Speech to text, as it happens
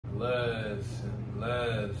less and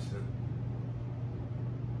less.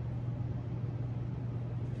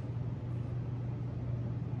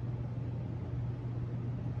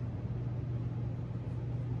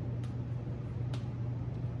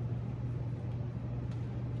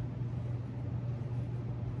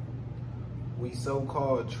 We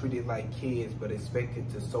so-called treated like kids, but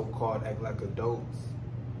expected to so-called act like adults.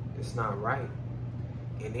 It's not right.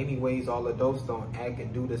 And anyways, all adults don't act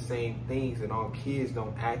and do the same things, and all kids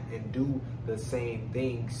don't act and do the same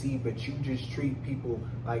things. See, but you just treat people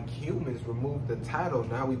like humans. Remove the title.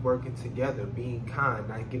 Now we working together, being kind,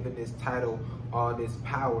 not giving this title all this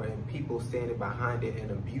power, and people standing behind it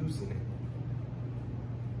and abusing it.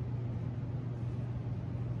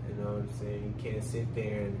 You know what I'm saying? You can't sit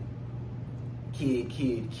there and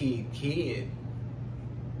kid,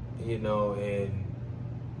 you know, and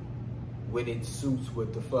when it suits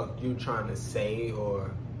what the fuck you're trying to say,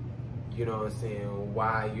 or, you know what I'm saying,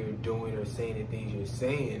 why you're doing or saying the things you're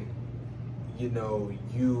saying, you know,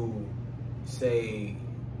 you say,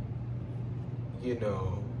 you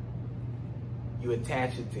know, you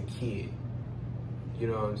attach it to kid. You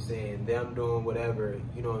know what I'm saying? Them doing whatever,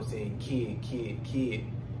 you know what I'm saying, kid,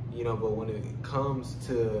 you know, but when it comes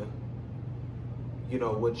to, you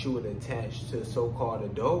know, what you would attach to so-called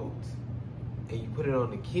adults, and you put it on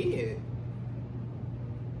the kid,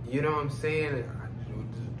 you know what I'm saying?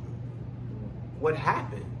 What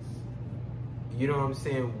happens? You know what I'm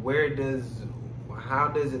saying? How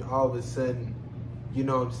does it all of a sudden, you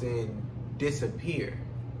know what I'm saying, disappear?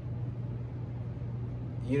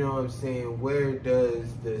 You know what I'm saying? Where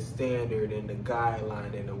does the standard and the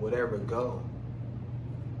guideline and the whatever go?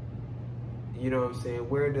 You know what I'm saying?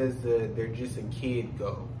 Where does they're just a kid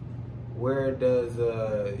go? Where does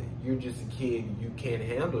you're just a kid, you can't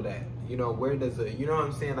handle that? You know, where does you know what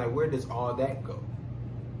I'm saying? Like, where does all that go?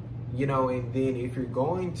 You know, and then if you're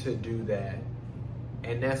going to do that,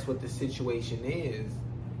 and that's what the situation is,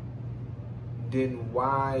 then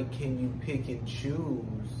why can you pick and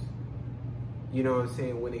choose, you know what I'm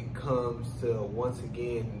saying, when it comes to, once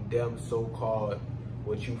again, them so-called,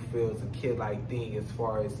 what you feel is a kid-like thing, as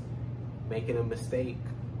far as making a mistake,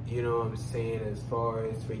 you know what I'm saying, as far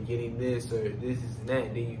as forgetting this or this and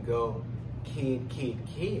that, then you go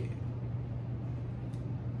kid.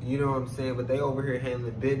 You know what I'm saying? But they over here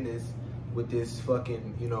handling business with this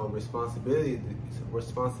fucking, you know, responsibilities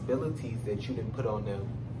that you didn't put on them,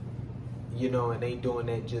 you know, and they doing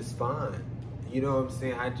that just fine. You know what I'm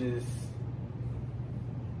saying? I just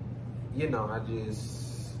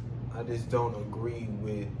don't agree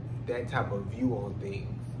with that type of view on things.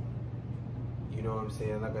 You know what I'm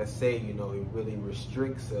saying? Like I say, you know, it really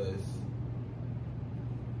restricts us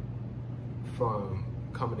from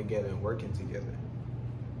coming together and working together.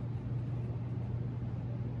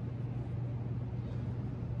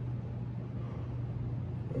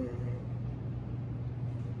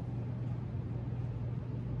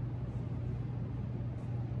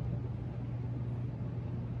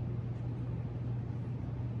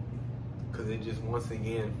 Because it just once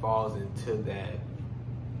again falls into that,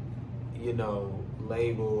 you know,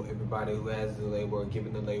 label, everybody who has the label or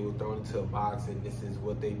given the label, thrown into a box, and this is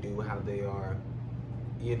what they do, how they are,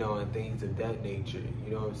 you know, and things of that nature.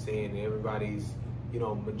 You know what I'm saying? Everybody's, you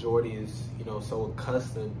know, majority is, you know, so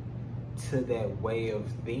accustomed to that way of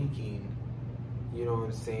thinking, you know what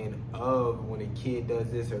I'm saying, of when a kid does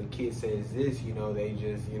this or a kid says this, you know, they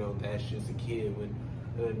just, you know, that's just a kid. When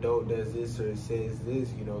an adult does this or says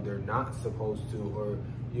this, you know, they're not supposed to, or,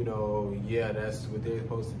 you know, yeah, that's what they're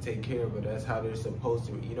supposed to take care of, but that's how they're supposed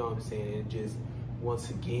to, you know what I'm saying? It just, once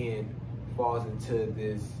again, falls into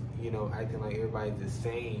this, you know, acting like everybody's the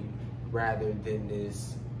same, rather than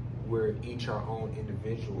this, we're each our own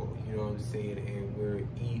individual, you know what I'm saying? And we're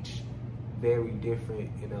each very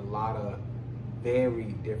different in a lot of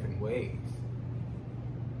very different ways.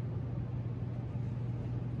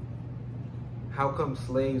 How come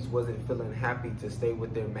slaves wasn't feeling happy to stay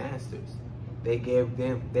with their masters? They gave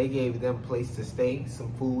them place to stay,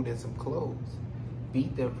 some food and some clothes,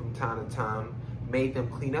 beat them from time to time, made them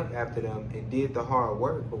clean up after them, and did the hard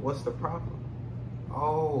work. But what's the problem?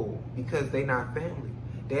 Oh, because they not family.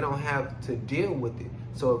 They don't have to deal with it.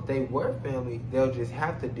 So if they were family, they'll just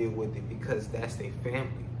have to deal with it because that's their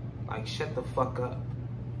family. Like, shut the fuck up.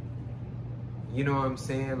 You know what I'm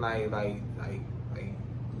saying? Like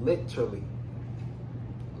literally.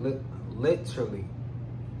 Literally.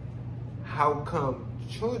 How come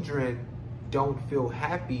children don't feel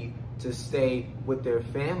happy to stay with their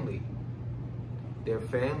family? Their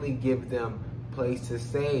family give them place to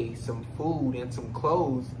stay, some food and some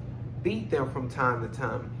clothes, beat them from time to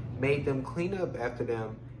time, made them clean up after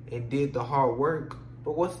them, and did the hard work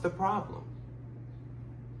But what's the problem?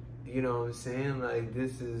 You know what I'm saying? Like,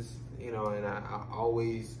 this is, you know, and I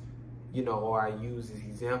always, you know, or I use this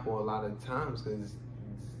example a lot of times because it's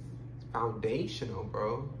foundational,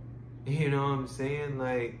 bro. You know what I'm saying?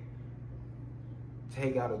 Like,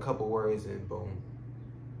 take out a couple words and boom.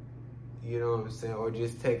 You know what I'm saying? Or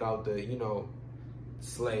just take out the, you know,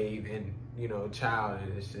 slave and, you know, child,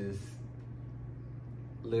 and it's just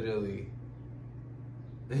literally,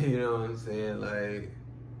 you know what I'm saying? Like,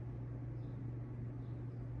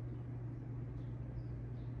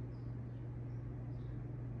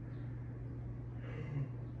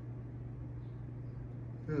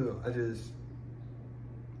 I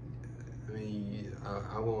mean,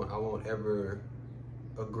 I won't ever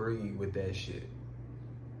agree with that shit.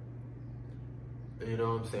 You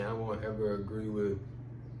know what I'm saying? I won't ever agree with,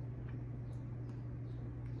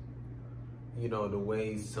 you know, the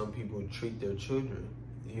way some people treat their children.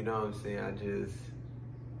 You know what I'm saying?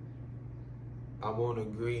 I won't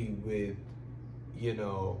agree with, you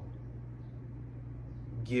know,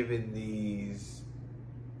 giving these,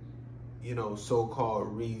 you know,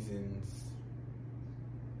 so-called reasons.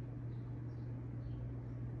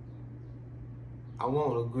 I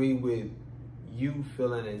won't agree with you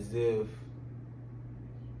feeling as if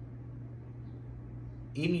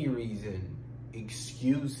any reason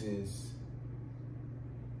excuses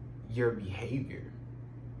your behavior.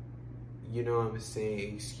 You know what I'm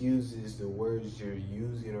saying? Excuses the words you're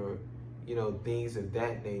using, or, you know, things of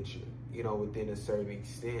that nature, you know, within a certain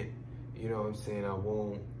extent. You know what I'm saying? I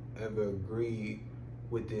won't ever agree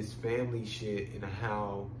with this family shit and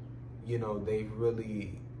how, you know, they've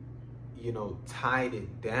really, you know, tied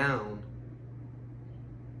it down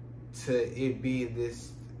to it being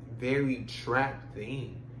this very trapped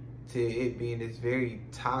thing, to it being this very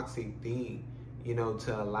toxic thing, you know,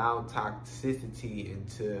 to allow toxicity and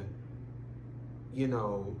to, you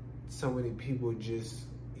know, so many people just,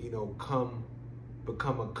 you know,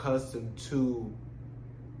 become accustomed to,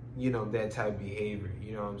 you know, that type of behavior.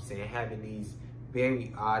 You know what I'm saying? Having these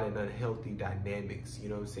very odd and unhealthy dynamics, you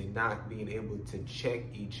know what I'm saying? Not being able to check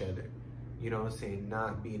each other, you know what I'm saying?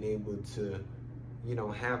 Not being able to, you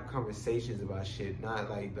know, have conversations about shit. Not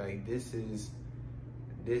like this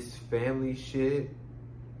family shit,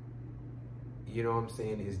 you know what I'm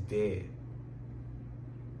saying, is dead.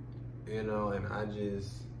 You know, and I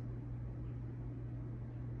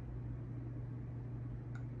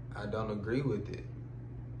don't agree with it.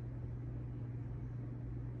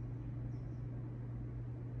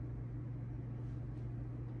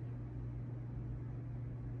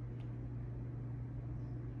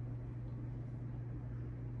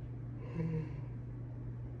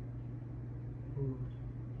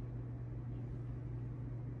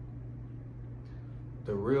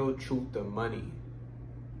 The real truth of money.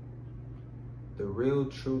 The real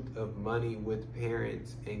truth of money with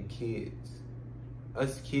parents and kids.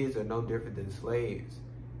 Us kids are no different than slaves.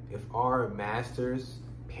 If our masters,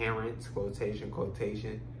 parents,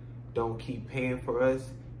 quotation, don't keep paying for us,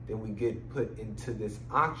 then we get put into this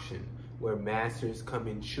auction where masters come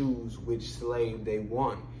and choose which slave they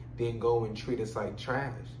want, then go and treat us like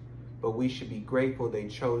trash. But we should be grateful they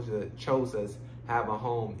chose us, have a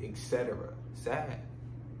home, etc. Sad.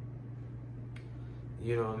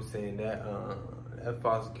 You know what I'm saying? That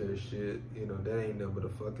foster care shit, you know, that ain't nothing but a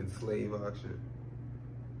fucking slave auction.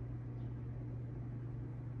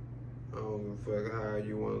 I don't give a fuck how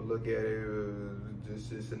you want to look at it, just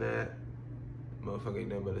this and that. Motherfucker ain't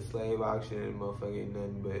nothing but a slave auction. Motherfucker ain't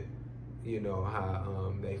nothing but, you know,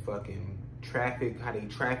 how they fucking traffic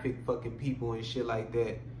fucking people and shit like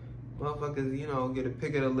that. Motherfuckers, you know, get a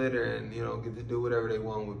pick of the litter and, you know, get to do whatever they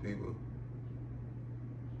want with people.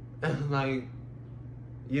 Like,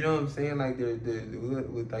 you know what I'm saying? Like,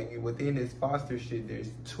 within this foster shit,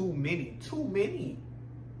 there's too many.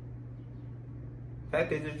 The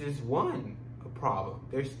fact that there's just one a problem.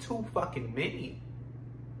 There's too fucking many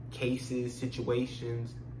cases,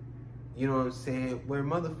 situations, you know what I'm saying, where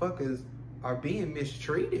motherfuckers are being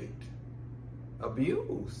mistreated,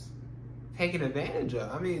 abused, taken advantage of.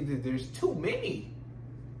 I mean, there's too many.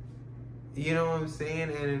 You know what I'm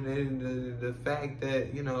saying? And the fact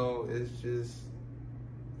that, you know, it's just,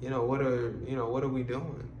 you know, what are we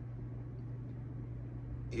doing?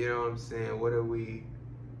 You know what I'm saying? What are we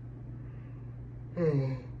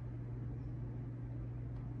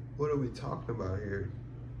talking about here?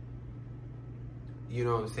 You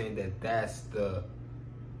know what I'm saying? That's the,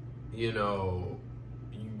 you know,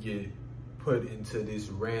 you get put into this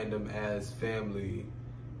random ass family,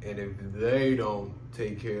 and if they don't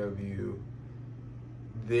take care of you,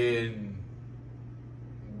 then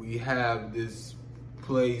we have this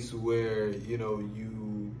place where, you know,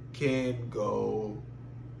 you can go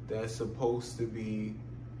that's supposed to be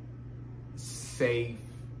safe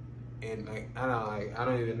and I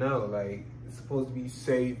don't even know, like it's supposed to be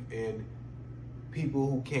safe, and people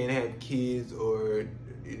who can't have kids or,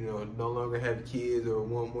 you know, no longer have kids or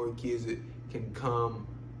want more kids can come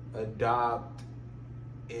adopt.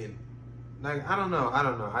 And like I don't know.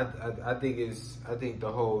 I think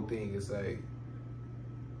the whole thing is like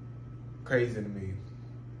crazy to me.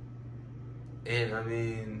 And I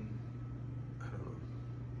mean, I don't know.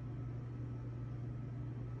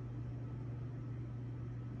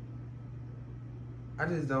 I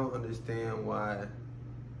just don't understand why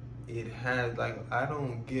it has, like, I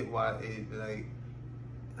don't get why it, like,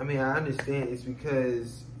 I mean, I understand it's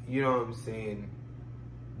because, you know what I'm saying,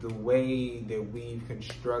 the way that we've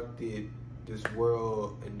constructed this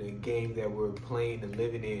world and the game that we're playing and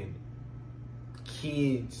living in,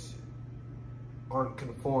 kids aren't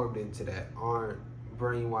conformed into that, aren't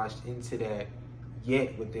brainwashed into that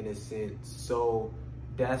yet within a sense. So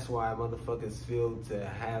that's why motherfuckers feel to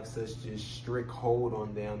have such a strict hold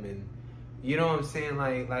on them. And you know what I'm saying?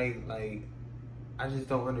 Like I just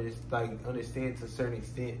don't understand to a certain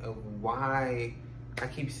extent of why I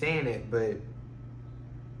keep saying it, but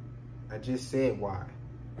I just said why.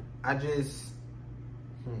 I just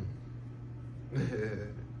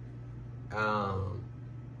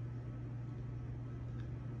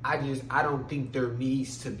I don't think there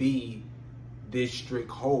needs to be this strict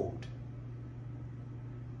hold.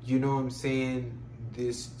 You know what I'm saying?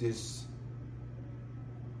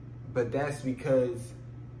 But that's because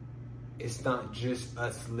it's not just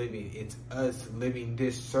us living, it's us living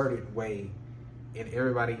this certain way, and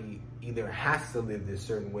everybody either has to live this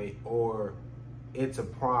certain way or it's a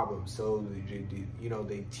problem. So, you know,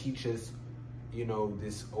 they teach us, you know,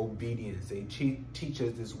 this obedience. They teach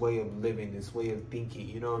us this way of living, this way of thinking.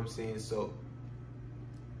 You know what I'm saying? So,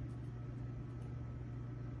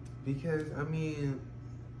 because I mean,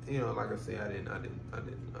 you know, like I say, I didn't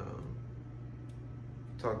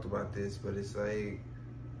talked about this, but it's like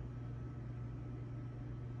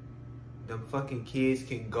them fucking kids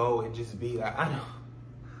can go and just be like, I know.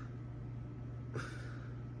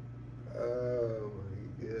 Oh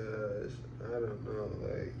my gosh, I don't know,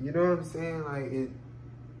 like, you know what I'm saying? Like it,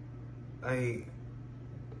 like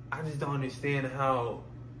I just don't understand how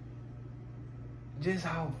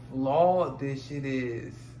flawed this shit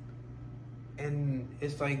is. And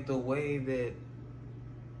it's like the way that,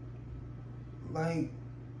 like,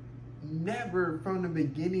 never from the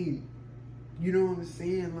beginning, you know what I'm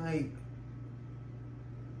saying? Like,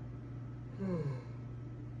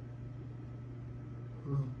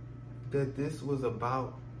 that this was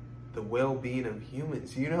about the well-being of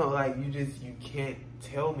humans. You know, like, you can't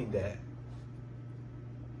tell me that.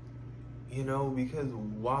 You know, because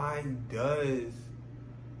why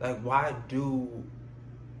do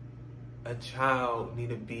a child need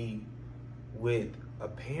to be with a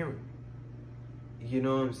parent? You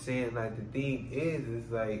know what I'm saying? Like, the thing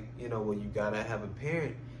is like, you know, well, you gotta have a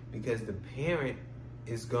parent because the parent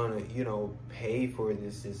is gonna, you know, pay for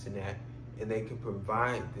this and that, and they can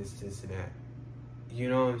provide this and that. You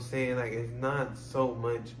know what I'm saying? Like, it's not so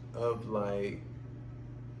much of like,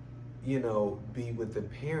 you know, be with the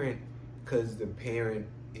parent because the parent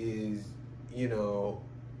is, you know,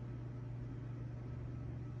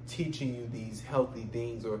 teaching you these healthy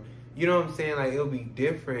things, or, you know what I'm saying? Like, it'll be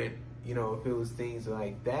different, you know, if it was things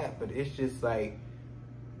like that. But it's just like,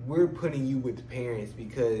 we're putting you with parents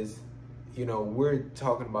because, you know, we're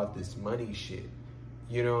talking about this money shit.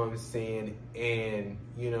 You know what I'm saying? And,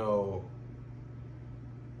 you know,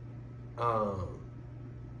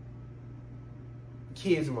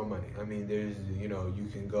 kids are more money. I mean, there's, you know, you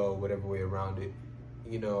can go whatever way around it.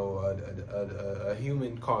 You know, a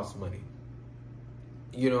human costs money.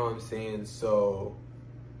 You know what I'm saying? So,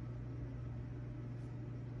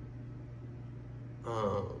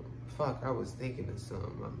 fuck, I was thinking of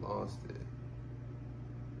something. I lost it.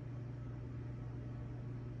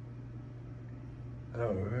 I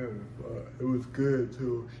don't remember, but it was good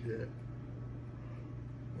too. Shit.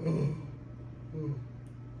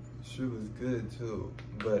 Shit was good too.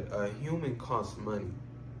 But a human costs money.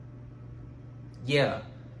 Yeah.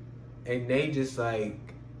 And they just like,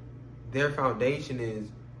 their foundation is,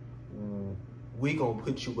 we gonna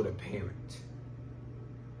put you with a parent.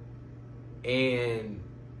 And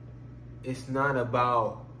it's not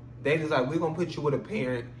about, they just like, we gonna put you with a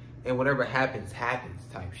parent and whatever happens, happens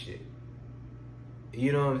type shit.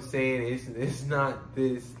 You know what I'm saying? It's not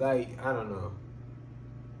this, like, I don't know.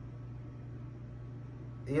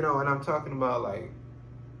 You know, and I'm talking about like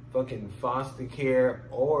fucking foster care,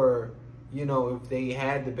 or, you know, if they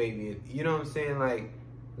had the baby, you know what I'm saying? Like,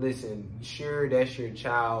 listen, sure, that's your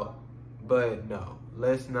child, but no,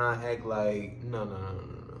 let's not act like, no.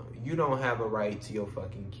 You don't have a right to your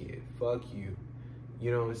fucking kid. Fuck you.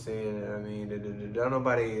 You know what I'm saying? I mean, don't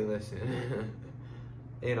nobody listen.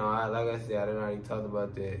 You know, like I said, I already talked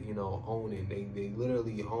about that, you know, owning. They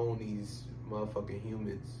literally own these motherfucking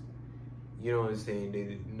humans. You know what I'm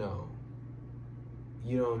saying? No.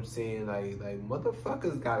 You know what I'm saying? Like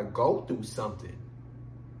motherfuckers gotta go through something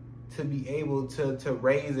to be able to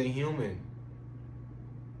raise a human.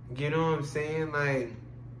 You know what I'm saying? Like,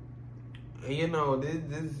 you know,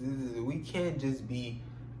 this we can't just be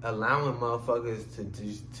allowing motherfuckers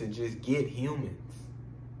to just get humans.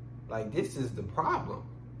 Like, this is the problem.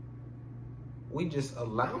 We just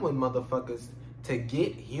allowing motherfuckers to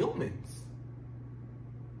get humans.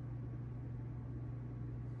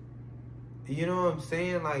 You know what I'm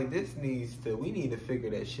saying? Like, we need to figure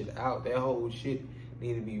that shit out. That whole shit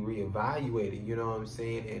need to be reevaluated. You know what I'm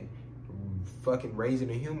saying? And fucking raising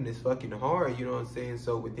a human is fucking hard. You know what I'm saying?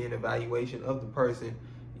 So within evaluation of the person,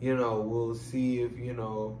 you know, we'll see if, you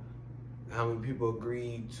know, how many people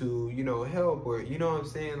agree to, you know, help, or, you know what I'm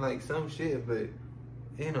saying? Like, some shit. But,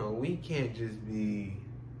 you know, we can't just be,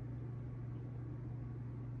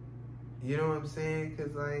 you know what I'm saying?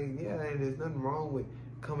 Because, like, yeah, there's nothing wrong with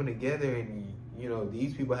coming together and, you know,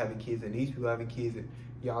 these people having kids and these people having kids and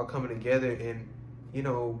y'all coming together and, you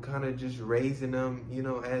know, kind of just raising them, you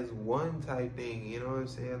know, as one type thing. You know what I'm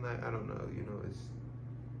saying? Like, I don't know, you know,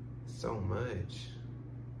 it's so much.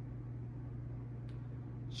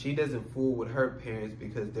 She doesn't fool with her parents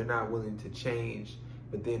because they're not willing to change,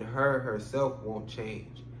 but then herself won't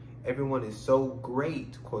change. Everyone is so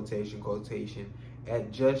great, quotation,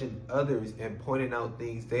 at judging others and pointing out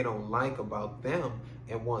things they don't like about them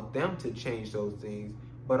and want them to change those things,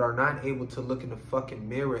 but are not able to look in the fucking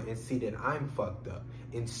mirror and see that I'm fucked up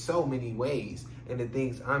in so many ways. And the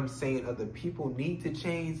things I'm saying other people need to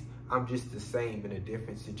change, I'm just the same in a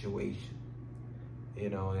different situation. You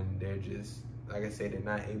know, and they're just, like I said, they're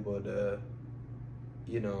not able to,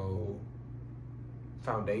 you know,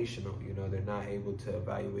 foundational, you know, they're not able to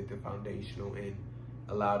evaluate the foundational and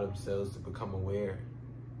allow themselves to become aware,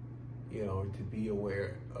 you know, to be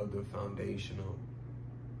aware of the foundational,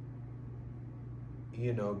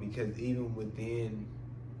 you know, because even within,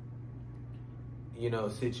 you know,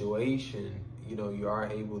 situation, you know, you are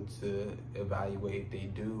able to evaluate if they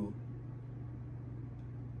do,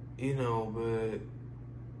 you know, but,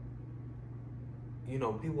 you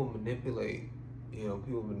know, people manipulate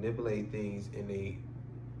things, and they,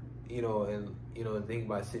 you know, and, you know, the thing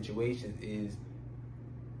about situations is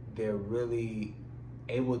they're really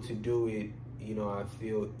able to do it, you know, I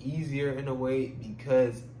feel easier in a way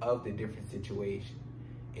because of the different situation.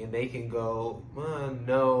 And they can go,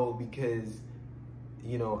 no, because,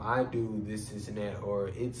 you know, I do this and that, or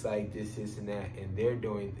it's like this and that, and they're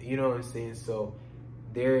doing, you know what I'm saying? So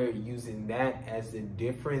they're using that as a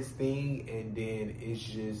difference thing, and then it's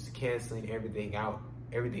just canceling everything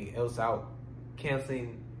else out,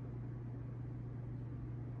 canceling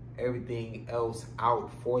everything else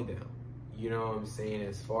out for them. You know what I'm saying?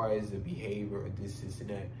 As far as the behavior or this and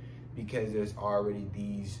that, because there's already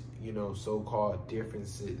these, you know, so-called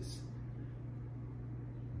differences.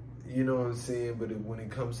 You know what I'm saying? But when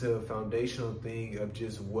it comes to a foundational thing of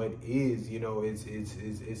just what is, you know,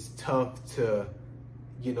 it's tough to,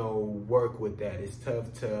 you know, work with that. It's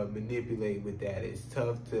tough to manipulate with that. It's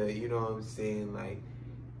tough to, you know what I'm saying, like,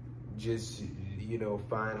 just, you know,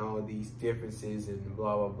 find all these differences and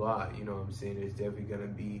blah, blah, blah. You know what I'm saying? There's definitely going to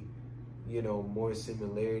be, you know, more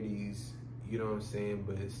similarities, you know what I'm saying?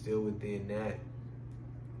 But it's still within that,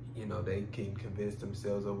 you know, they can convince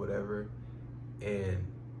themselves or whatever and,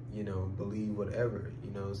 you know, believe whatever,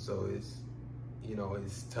 you know, so it's, you know,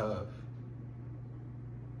 it's tough,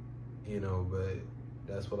 you know, but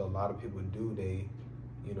that's what a lot of people do. They,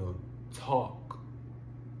 you know, talk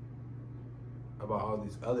about all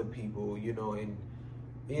these other people, you know, and,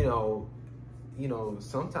 you know,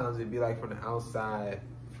 sometimes it'd be like from the outside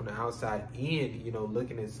in, you know,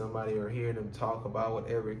 looking at somebody or hearing them talk about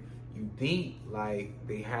whatever, you think like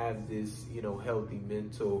they have this, you know, healthy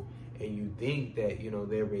mental, and you think that, you know,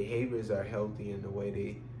 their behaviors are healthy in the way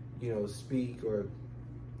they, you know, speak or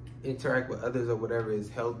interact with others or whatever is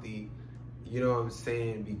healthy, you know what I'm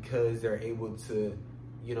saying, because they're able to,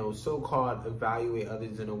 you know, so-called evaluate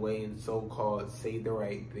others in a way and so-called say the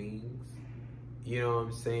right things, you know what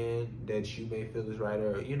I'm saying, that you may feel is right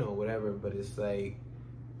or, you know, whatever. But it's like,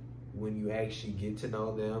 when you actually get to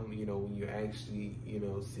know them, you know, when you actually, you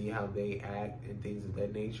know, see how they act and things of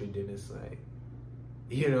that nature, then it's like,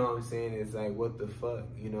 You know what I'm saying? It's like, what the fuck?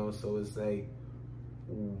 You know, so it's like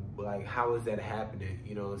how is that happening?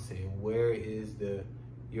 You know what I'm saying? Where is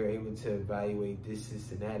you're able to evaluate this,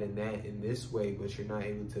 and that in this way, but you're not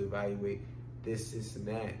able to evaluate this, and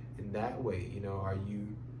that in that way. You know,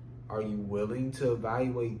 are you willing to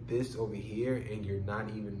evaluate this over here, and you're not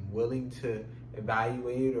even willing to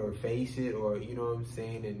evaluate it or face it, or, you know what I'm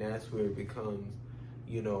saying? And that's where it becomes,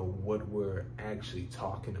 you know, what we're actually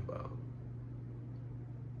talking about.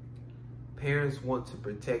 Parents want to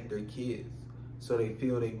protect their kids, so they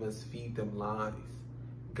feel they must feed them lies.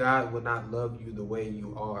 God will not love you the way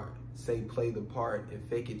you are. Say, play the part and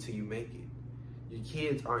fake it till you make it. Your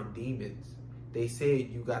kids aren't demons. They said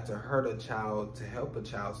you got to hurt a child to help a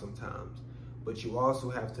child sometimes, but you also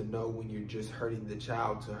have to know when you're just hurting the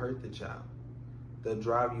child to hurt the child. They'll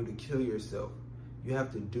drive you to kill yourself. You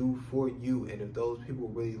have to do for you, and if those people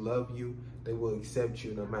really love you, they will accept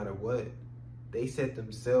you no matter what. They set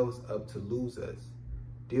themselves up to lose us.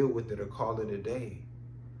 Deal with it or call it a day.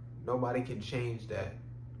 Nobody can change that.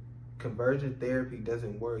 Conversion therapy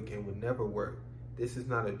doesn't work and will never work. This is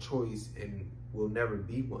not a choice and will never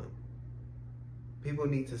be one. People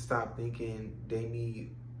need to stop thinking they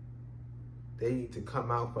need to come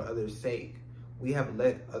out for others' sake. We have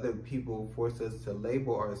let other people force us to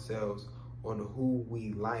label ourselves on who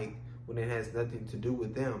we like when it has nothing to do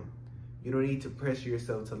with them. You don't need to pressure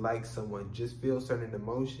yourself to like someone. Just feel certain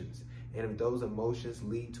emotions. And if those emotions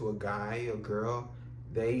lead to a guy, a girl,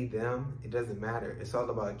 they, them, it doesn't matter. It's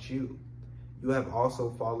all about you. You have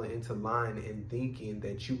also fallen into line in thinking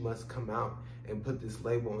that you must come out and put this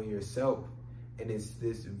label on yourself. And it's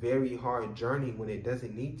this very hard journey when it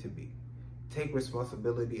doesn't need to be. Take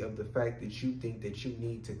responsibility of the fact that you think that you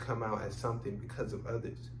need to come out as something because of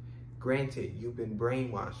others. Granted, you've been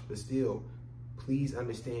brainwashed, but still, please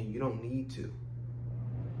understand you don't need to.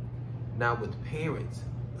 Now with parents,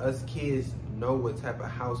 us kids know what type of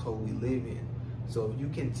household we live in. So if you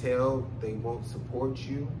can tell they won't support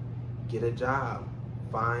you, get a job,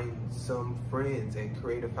 find some friends and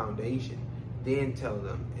create a foundation. Then tell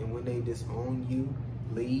them. And when they disown you,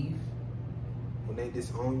 leave. When they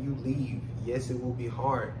disown you, leave. Yes, it will be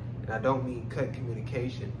hard. And I don't mean cut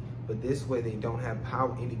communication, but this way they don't have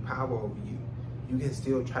any power over you. You can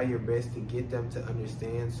still try your best to get them to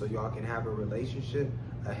understand so y'all can have a relationship,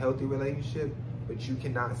 a healthy relationship, but you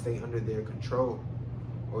cannot stay under their control.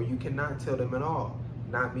 Or you cannot tell them at all.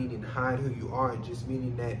 Not meaning hide who you are, just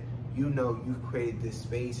meaning that you know you've created this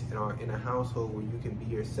space and are in a household where you can be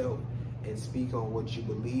yourself and speak on what you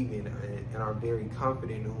believe in and are very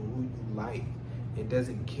confident in who you like and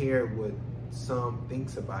doesn't care what some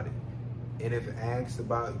thinks about it. And if asked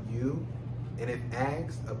about you, and if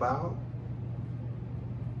asked about,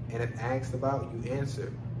 you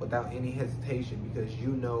answer without any hesitation because you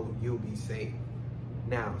know you'll be safe.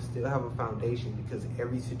 Now, still have a foundation because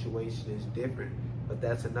every situation is different, but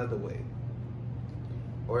that's another way.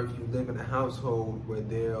 Or if you live in a household where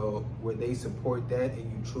they support that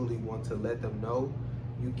and you truly want to let them know,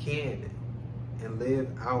 you can and live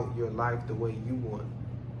out your life the way you want.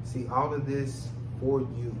 See, all of this for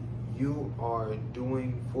you. You are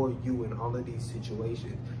doing for you in all of these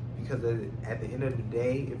situations because at the end of the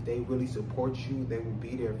day, if they really support you, they will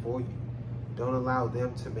be there for you. Don't allow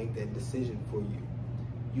them to make that decision for you.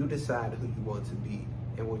 You decide who you want to be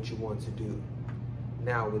and what you want to do.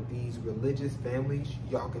 Now, with these religious families,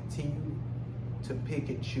 y'all continue to pick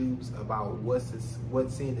and choose about what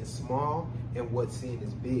sin is small and what sin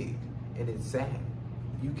is big. And it's sad.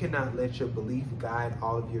 You cannot let your belief guide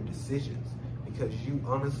all of your decisions because you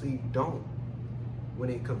honestly don't when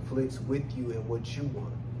it conflicts with you and what you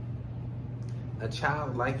want. A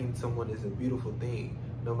child liking someone is a beautiful thing,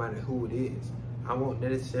 no matter who it is. I won't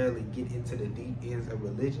necessarily get into the deep ends of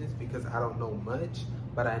religions because I don't know much,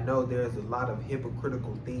 but I know there's a lot of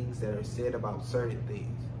hypocritical things that are said about certain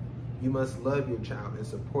things. You must love your child and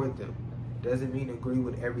support them. Doesn't mean agree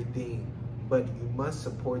with everything, but you must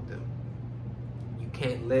support them. You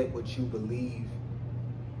can't let what you believe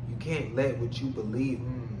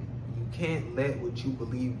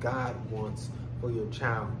God wants for your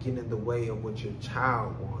child get in the way of what your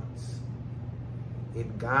child wants.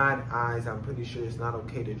 In God's eyes, I'm pretty sure it's not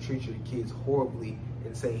okay to treat your kids horribly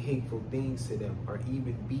and say hateful things to them or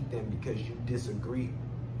even beat them because you disagree.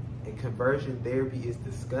 And conversion therapy is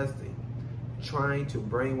disgusting. Trying to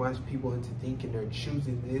brainwash people into thinking they're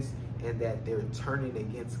choosing this and that they're turning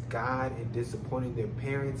against God and disappointing their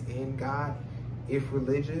parents and God, if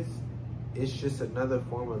religious, it's just another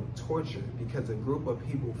form of torture because a group of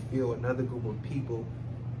people feel another group of people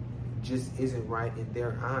just isn't right in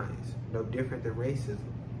their eyes, no different than racism.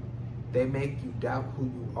 They make you doubt who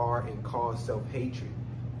you are and cause self-hatred.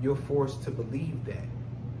 you're forced to believe that.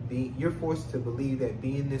 You're forced to believe that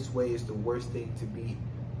being this way is the worst thing to be.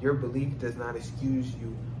 Your belief does not excuse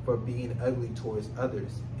you for being ugly towards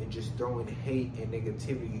others and just throwing hate and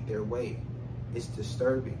negativity their way. It's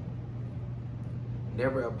disturbing.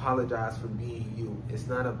 Never apologize for being you. It's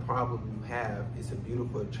not a problem you have. It's a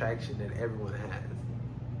beautiful attraction that everyone has.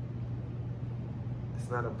 It's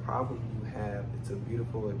not a problem you have. It's a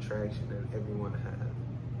beautiful attraction that everyone has.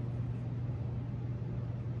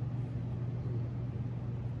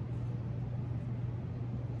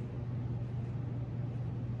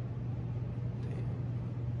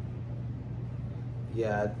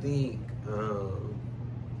 Yeah, I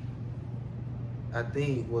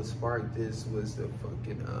think what sparked this was the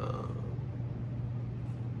fucking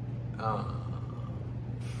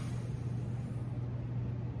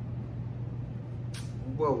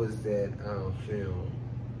what was that film?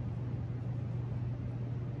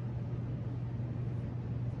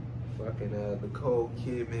 Fucking Nicole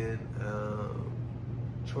Kidman,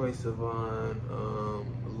 Troye Sivan,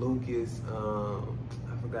 Lucas,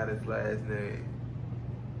 I forgot his last name.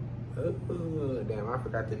 Damn, I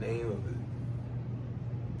forgot the name of it.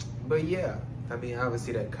 But yeah, I mean,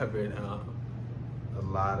 obviously that covered a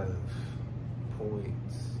lot of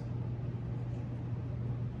points.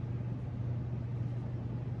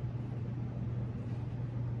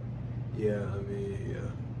 Yeah, I mean, yeah.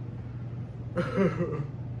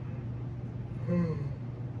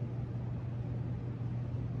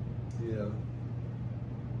 Yeah.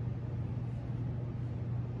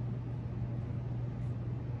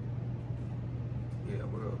 Yeah,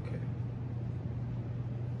 we're okay.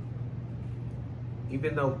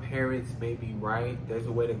 Even though parents may be right, there's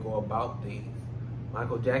a way to go about things.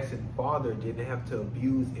 Michael Jackson's father didn't have to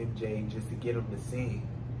abuse MJ just to get him to sing.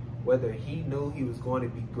 Whether he knew he was going to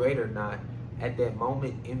be great or not, at that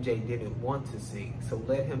moment, MJ didn't want to sing, so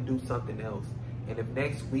let him do something else. And if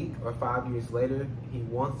next week or 5 years later he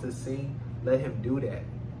wants to sing, let him do that.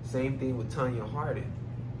 Same thing with Tanya Harding.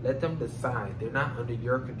 Let them decide. They're not under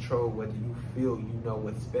your control whether you feel you know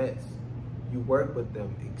what's best. You work with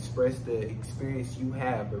them, express the experience you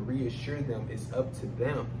have, but reassure them it's up to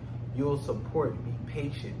them. You'll support, be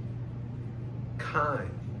patient,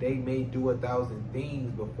 kind. They may do 1,000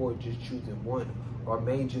 things before just choosing one, or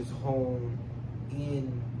may just hone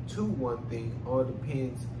in to one thing. All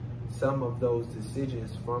depends. Some of those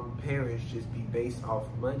decisions from parents just be based off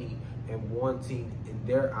money and wanting in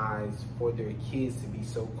their eyes for their kids to be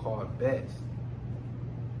so-called best.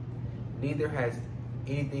 Neither has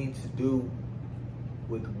anything to do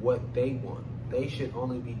with what they want. They should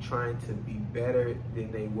only be trying to be better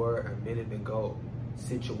than they were a minute ago,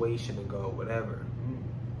 situation ago, whatever.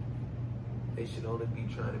 They should only be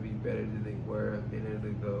trying to be better than they were a minute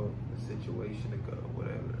ago, a situation ago,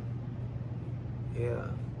 whatever.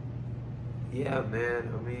 Yeah. Yeah,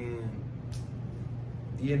 man. I mean,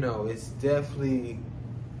 you know, it's definitely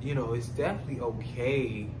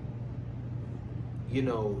okay, you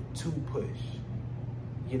know, to push.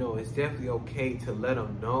 You know, it's definitely okay to let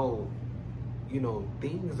them know, you know,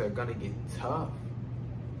 things are gonna get tough.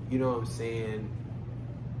 You know what I'm saying?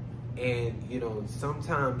 And, you know,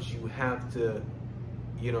 sometimes you have to,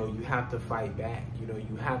 you know, you have to fight back. You know,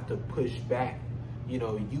 you have to push back. You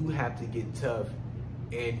know, you have to get tough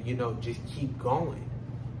and, you know, just keep going.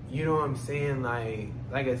 You know what I'm saying? Like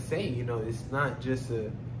I say, you know, it's not just a,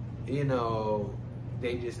 you know,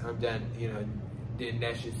 they just, I'm done, you know, then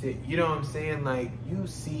that's just it. You know what I'm saying? Like, you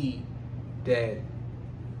see that,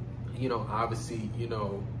 you know, obviously, you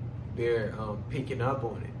know, they're picking up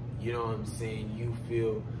on it. You know what I'm saying? You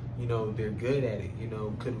feel, you know, they're good at it, you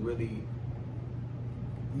know, could really,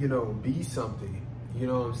 you know, be something. You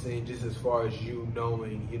know what I'm saying? Just as far as you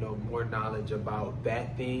knowing, you know, more knowledge about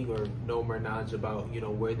that thing, or know more knowledge about, you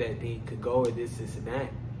know, where that thing could go, or this and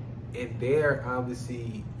that. And they're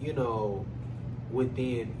obviously, you know,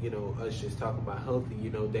 within, you know, us just talking about healthy,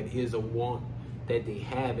 you know, that is a want that they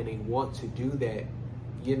have, and they want to do that,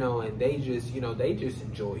 you know, and they just, you know, they just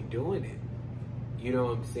enjoy doing it. You know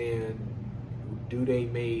what I'm saying? Do they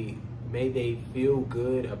may they feel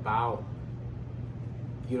good about,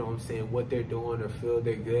 you know what I'm saying, what they're doing, or feel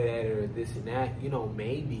they're good at it, or this and that, you know,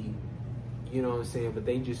 maybe, you know what I'm saying, but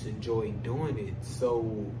they just enjoy doing it. So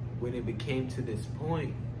when it became to this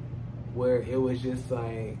point where it was just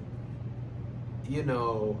like, you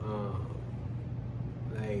know,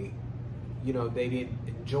 like, you know, they didn't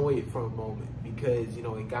enjoy it for a moment because, you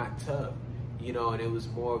know, it got tough, you know, and it was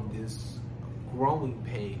more of this growing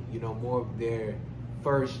pain, you know, more of their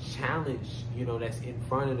first challenge, you know, that's in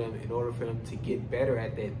front of them in order for them to get better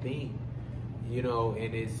at that thing, you know.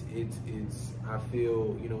 And it's I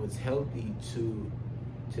feel, you know, it's healthy to,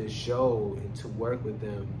 to show and to work with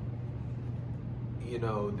them, you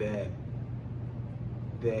know, that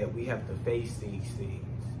we have to face these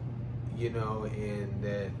things, you know, and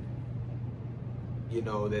that, you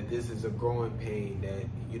know, that this is a growing pain, that,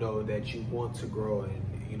 you know, that you want to grow, and,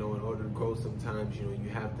 you know, in order to grow sometimes, you know, you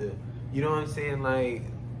have to, you know what I'm saying, like,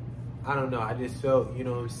 I don't know, I just felt, you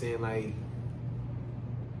know what I'm saying, like,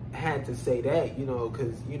 I had to say that, you know,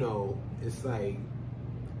 because, you know, it's like,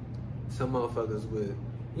 some motherfuckers would,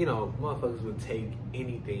 you know, motherfuckers would take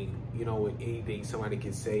anything, you know, with anything somebody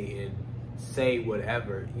can say and say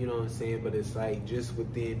whatever, you know what I'm saying, but it's like, just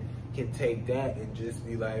within, can take that and just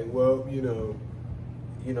be like, well, you know,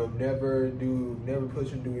 never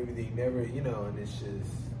push and do everything, never, you know, and it's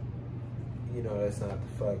just, you know, that's not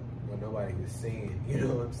the fuck what nobody was saying, you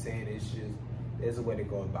know what I'm saying, it's just, there's a way to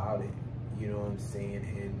go about it, you know what I'm saying,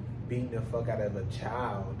 and beating the fuck out of a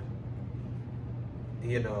child,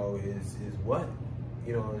 you know, is what,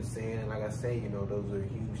 you know what I'm saying, like I say, you know, those are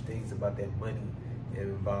huge things about that money,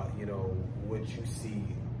 and about, you know, what you see,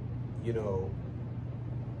 you know,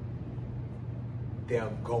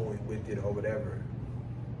 them going with it or whatever.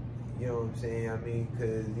 You know what I'm saying? I mean,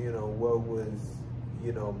 because, you know, what was,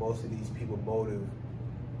 you know, most of these people motive,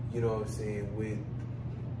 you know what I'm saying, with,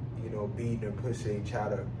 you know, beating or pushing each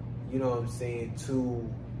other, you know what I'm saying, to,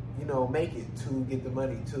 you know, make it, to get the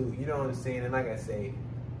money too, you know what I'm saying? And like I say,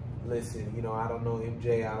 listen, you know, I don't know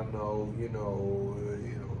MJ, I don't know, you know,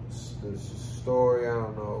 the story, I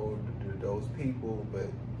don't know those people, but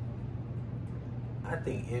I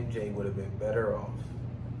think MJ would have been better off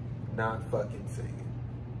not fucking singing.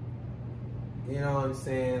 You know what I'm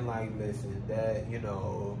saying? Like, listen, that, you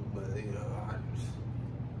know, but, you know, I just,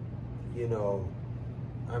 you know,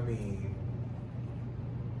 I mean,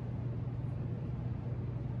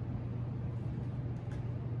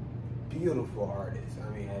 beautiful artist. I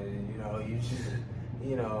mean, you know, you just,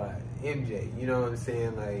 you know, MJ, you know what I'm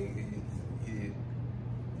saying? Like,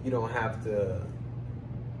 you don't have to,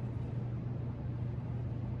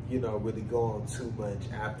 you know, really go on too much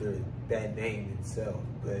after that name itself,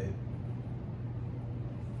 but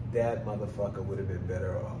that motherfucker would have been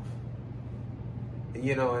better off.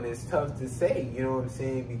 You know, and it's tough to say, you know what I'm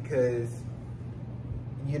saying, because,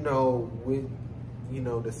 you know, with, you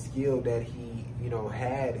know, the skill that he, you know,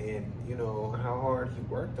 had, and, you know, how hard he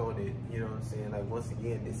worked on it, you know what I'm saying, like, once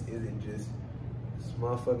again, this isn't just, this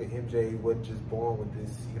motherfucker MJ wasn't just born with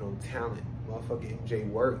this, you know, talent. Motherfucker MJ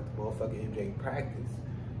worked, motherfucker MJ practiced,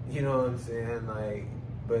 you know what I'm saying, like,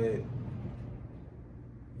 but,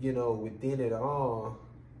 you know, within it all,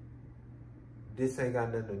 this ain't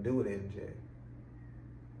got nothing to do with MJ.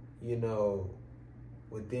 You know,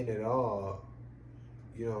 within it all,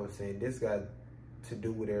 you know what I'm saying, this got to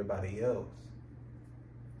do with everybody else.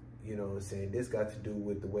 You know what I'm saying, this got to do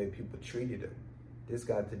with the way people treated him. This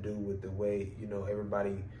got to do with the way, you know,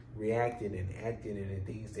 everybody reacted and acted and the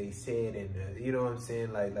things they said, and you know what I'm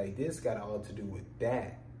saying, like this got all to do with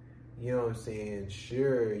that. You know what I'm saying?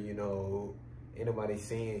 Sure, you know, ain't nobody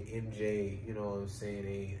saying MJ, you know what I'm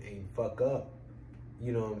saying, ain't fuck up.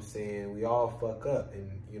 You know what I'm saying? We all fuck up, and,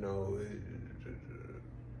 you know,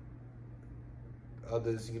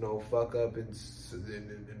 others, you know, fuck up in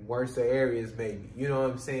worse areas maybe. You know what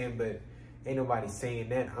I'm saying? But ain't nobody saying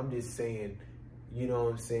that. I'm just saying, you know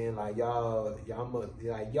what I'm saying? Like, y'all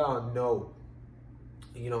know,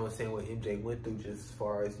 you know what I'm saying, what MJ went through, just as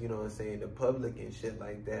far as, you know what I'm saying, the public and shit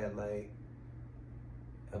like that. Like,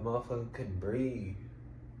 a motherfucker couldn't breathe.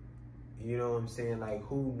 You know what I'm saying? Like,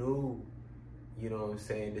 who knew, you know what I'm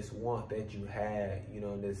saying, this want that you had, you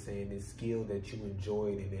know what I'm saying, this skill that you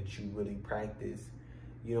enjoyed and that you really practiced,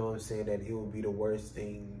 you know what I'm saying, that it would be the worst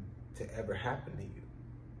thing to ever happen to you.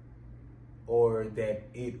 Or that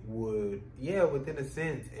it would, yeah, within a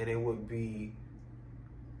sense, and it would be,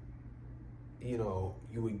 you know,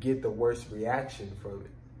 you would get the worst reaction from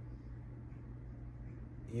it.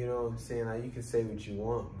 You know what I'm saying? Like, you can say what you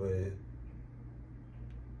want, but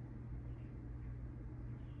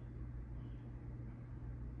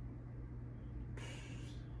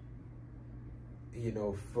you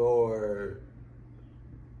know, for,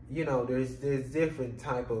 you know, there's different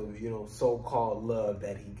type of, you know, so-called love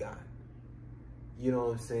that he got. You know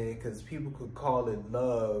what I'm saying? Because people could call it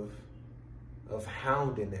love of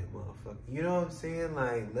hounding that motherfucker. You know what I'm saying?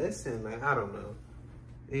 Like, listen, like, I don't know.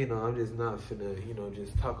 You know, I'm just not finna, you know,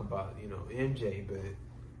 just talk about, you know, MJ,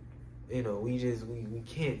 but, you know, we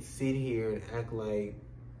can't sit here and act like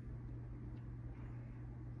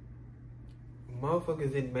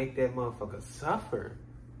motherfuckers didn't make that motherfucker suffer.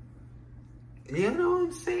 You know what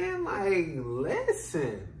I'm saying? Like,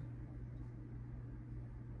 listen.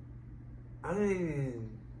 I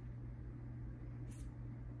mean,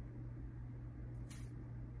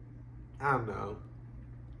 I don't know.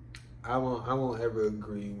 I won't ever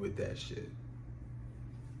agree with that shit.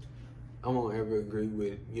 I won't ever agree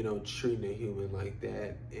with, you know, treating a human like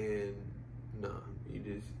that. And no, you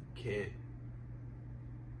just can't.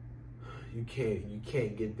 You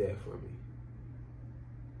can't get that from me.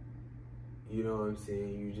 You know what I'm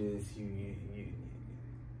saying? You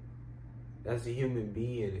that's a human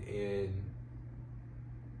being, and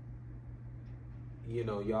you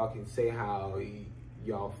know, y'all can say how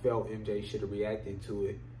y'all felt MJ should have reacted to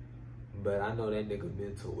it, but I know that nigga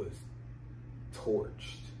mental was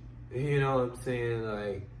torched. You know what I'm saying?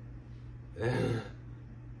 Like,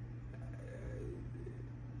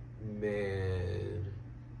 man.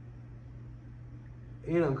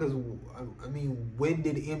 You know, because, I mean, when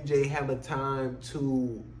did MJ have a time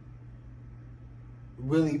to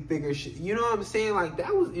really figure shit? You know what I'm saying? Like,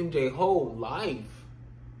 that was MJ's whole life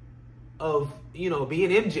of, you know, being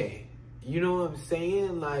MJ. You know what I'm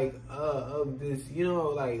saying? Like, of this, you know,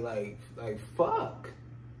 like, fuck.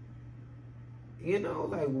 You know,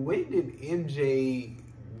 like, when did MJ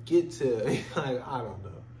get to, like, I don't know.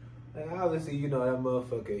 Like, obviously, you know, that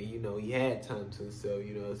motherfucker, you know, he had time to himself,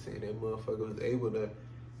 you know what I'm saying? That motherfucker was able to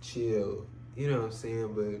chill, you know what I'm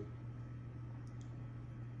saying? But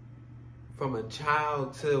from a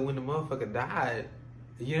child to when the motherfucker died,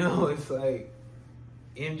 you know, it's like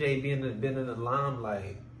MJ been in the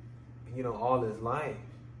limelight, you know, all his life.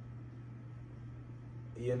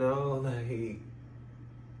 You know, like,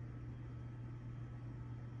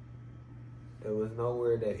 there was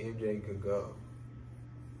nowhere that MJ could go.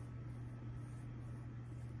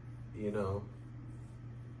 You know,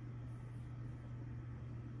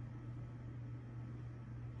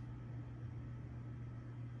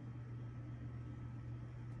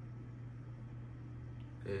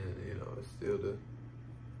 and you know, it's still the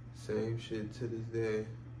same shit to this day.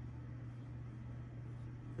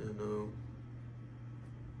 You know,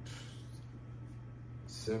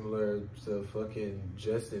 similar to fucking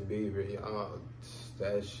Justin Bieber, y'all.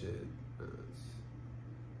 That shit.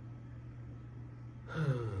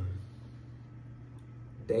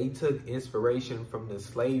 They took inspiration from the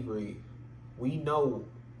slavery. We know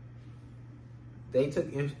they took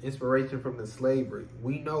inspiration from the slavery.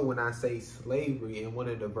 We know when I say slavery, and one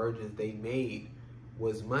of the versions they made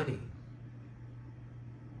was money.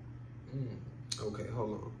 Okay,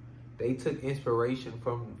 hold on. They took inspiration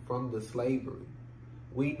from the slavery.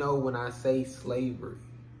 We know when I say slavery,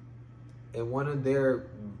 and one of their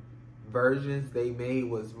versions they made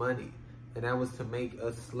was money, and that was to make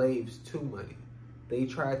us slaves to money. They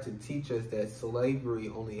tried to teach us that slavery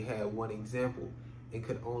only had one example and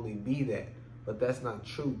could only be that. But that's not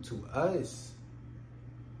true to us.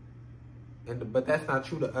 But that's not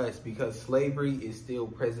true to us because slavery is still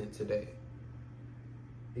present today.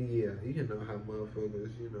 Yeah, you know how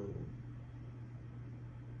motherfuckers, you know.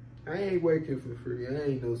 I ain't working for free. I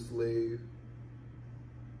ain't no slave.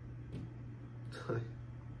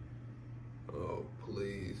 Oh,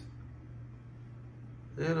 please.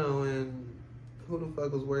 You know, and who the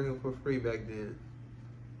fuck was working for free back then?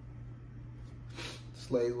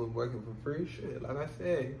 Slaves weren't working for free. Shit, like I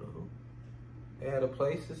said, you know, they had a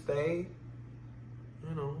place to stay.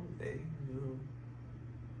 You know, they, you know,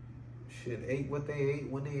 shit, ate what they ate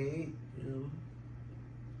when they ate. You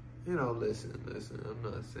know, listen. I'm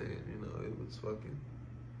not saying, you know, it was fucking,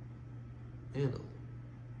 you know,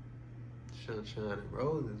 sunshine and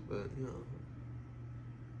roses, but you know.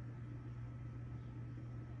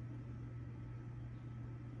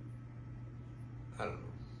 I don't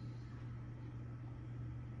know.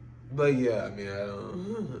 But yeah, I mean, I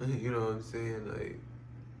don't, you know what I'm saying? Like,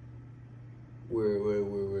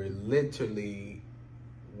 we're literally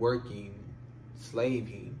working,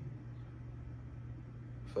 slaving,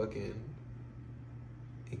 fucking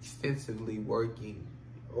extensively working,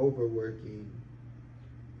 overworking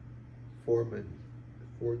for money,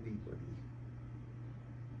 for the money,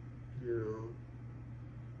 you know?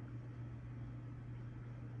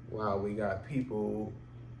 Wow, we got people,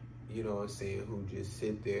 you know what I'm saying, who just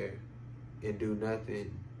sit there and do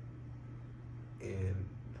nothing and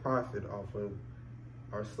profit off of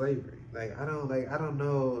our slavery. Like, I don't know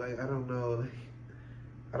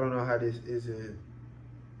how this isn't,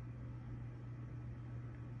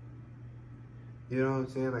 you know what I'm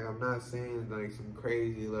saying? Like, I'm not saying like some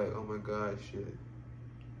crazy, like, oh my God shit.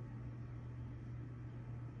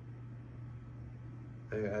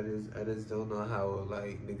 Like, I just don't know how,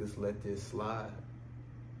 like, niggas let this slide.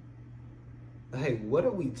 Like, what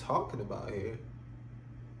are we talking about here?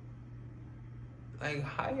 Like,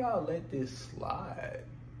 how y'all let this slide?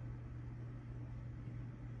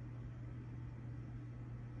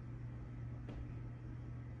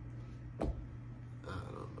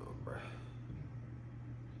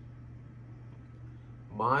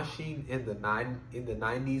 moshing in the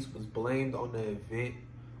 90s was blamed on the event,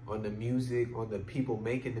 on the music, on the people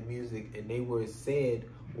making the music, and they were said,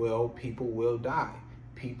 well, people will die,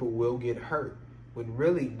 people will get hurt, when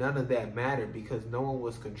really none of that mattered because no one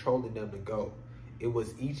was controlling them to go. It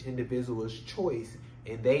was each individual's choice,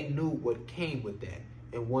 and they knew what came with that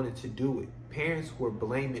and wanted to do it. Parents were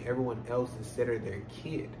blaming everyone else instead of their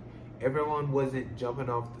kid. Everyone wasn't jumping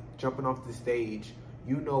off the stage,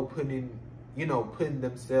 putting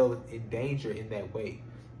themselves in danger in that way.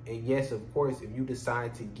 And yes, of course, if you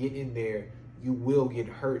decide to get in there, you will get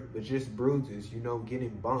hurt, but just bruises,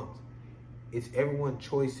 getting bumped. It's everyone's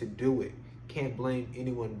choice to do it. Can't blame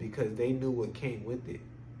anyone because they knew what came with it.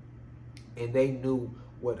 And they knew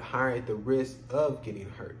what hired the risk of getting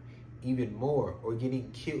hurt even more, or getting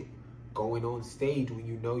killed, going on stage when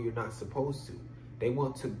you know you're not supposed to. They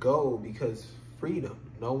want to go because freedom.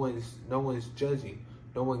 No one's judging.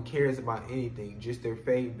 No one cares about anything, just their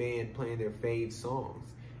fave band playing their fave songs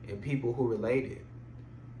and people who related.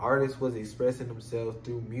 Artists was expressing themselves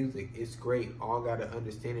through music. It's great. All got an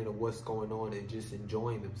understanding of what's going on and just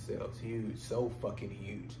enjoying themselves. Huge. So fucking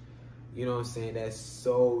huge. You know what I'm saying? That's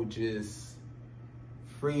so just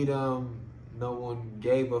freedom. No one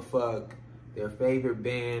gave a fuck. Their favorite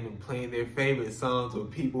band and playing their favorite songs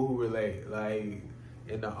with people who relate. Like,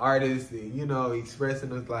 and the artists,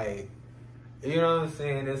 expressing us like, you know what I'm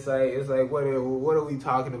saying? It's like what are we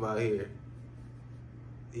talking about here?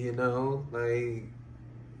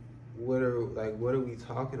 What are we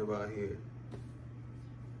talking about here?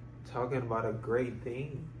 Talking about a great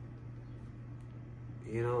thing.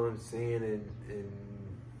 You know what I'm saying? And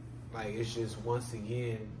like, it's just, once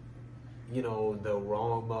again, the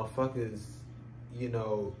wrong motherfuckers,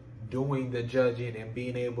 doing the judging and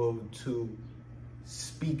being able to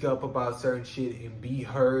speak up about certain shit and be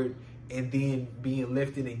heard, and then being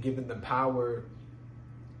lifted and given the power,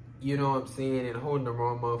 you know what I'm saying, and holding the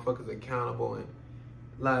wrong motherfuckers accountable. And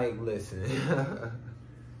like, listen,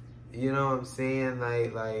 you know what I'm saying?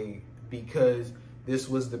 Like, because this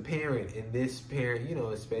was the parent, and this parent,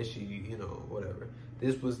 especially, whatever.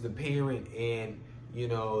 This was the parent, and,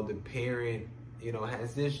 the parent,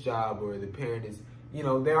 has this job, or the parent is,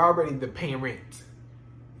 they're already the parent.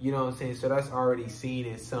 You know what I'm saying? So that's already seen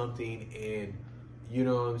as something, and, you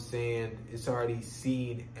know what I'm saying? It's already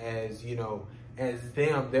seen as, as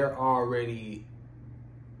them. They're already,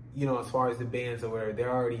 as far as the bands or whatever, they're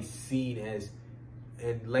already seen as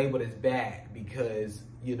and labeled as bad because,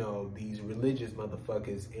 these religious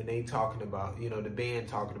motherfuckers, and they talking about, the band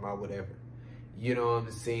talking about whatever. You know what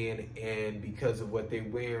I'm saying? And because of what they're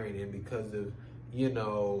wearing, and because of,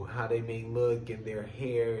 how they may look, and their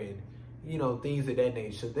hair, and, things of that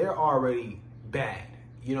nature. So they're already bad.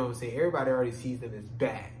 You know what I'm saying? Everybody already sees them as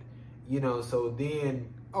bad. So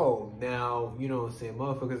then, now, what I'm saying,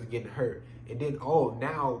 motherfuckers are getting hurt. And then,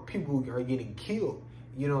 now people are getting killed.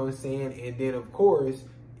 You know what I'm saying? And then, of course,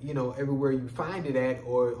 everywhere you find it at,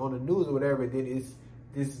 or on the news or whatever, then it's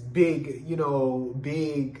this big, in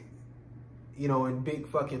big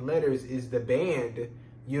fucking letters is the band,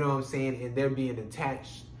 you know what I'm saying? And they're being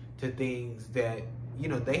attached to things that,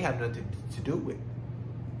 they have nothing to do with.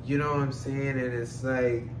 You know what I'm saying? And it's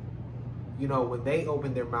like, when they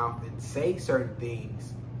open their mouth and say certain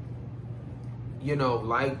things,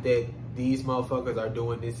 like that these motherfuckers are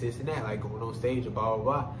doing this, and that, like going on stage and blah,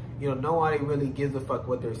 blah, blah. Nobody really gives a fuck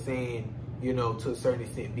what they're saying, to a certain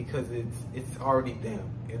extent, because it's already them,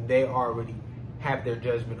 and they already have their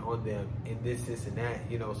judgment on them, and this, and that,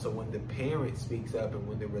 So when the parent speaks up, and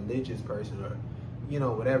when the religious person, or,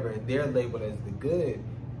 whatever, and they're labeled as the good,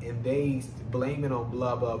 and they blame it on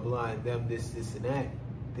blah, blah, blah, and them this, and that,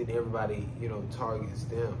 then everybody, targets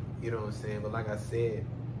them. You know what I'm saying? But like I said,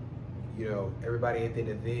 everybody at that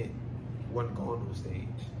event wasn't going on stage.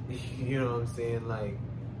 You know what I'm saying? Like,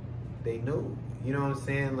 they knew. You know what I'm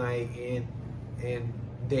saying? Like, and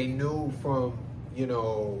they knew from,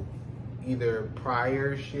 either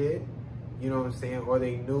prior shit, you know what I'm saying? Or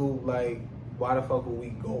they knew, like, why the fuck would we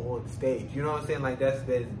go on stage? You know what I'm saying? Like, that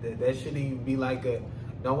shouldn't even be like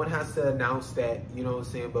no one has to announce that, you know what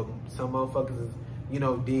I'm saying? But some motherfuckers,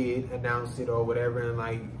 did announce it or whatever, and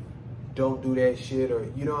like, don't do that shit, or,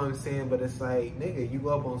 you know what I'm saying? But it's like, nigga, you go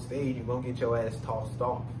up on stage, you gonna get your ass tossed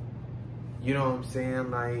off. You know what I'm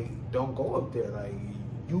saying? Like, don't go up there. Like,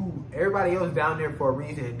 everybody else down there for a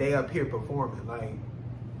reason, and they up here performing. Like,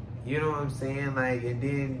 you know what I'm saying? Like, and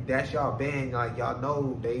then that's y'all band. Like, y'all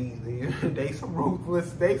know they some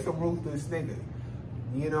ruthless niggas.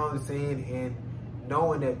 You know what I'm saying? And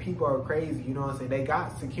knowing that people are crazy, you know what I'm saying? They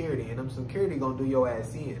got security, and them security gonna do your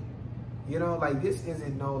ass in. Like, this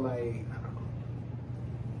isn't no, like, I don't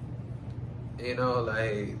know. You know,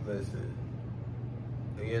 like, listen,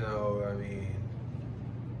 you know, I mean,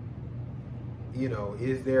 you know,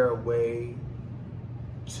 is there a way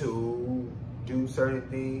to do certain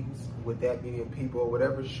things with that many people or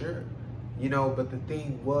whatever? Sure. You know, but the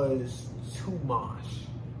thing was too much.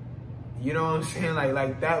 You know what I'm saying?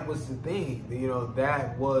 Like that was the thing. You know,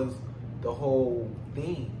 that was the whole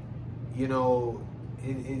thing. You know,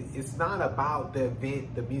 it's not about the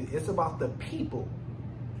event, the music. It's about the people.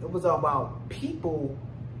 It was about people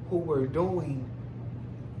who were doing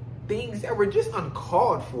things that were just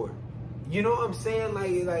uncalled for. You know what I'm saying?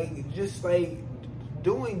 Like just like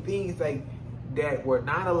doing things like that were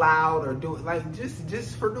not allowed, or doing like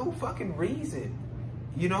just for no fucking reason.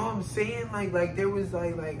 You know what I'm saying? Like there was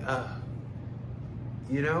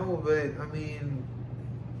you know, but I mean,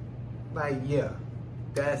 like, yeah,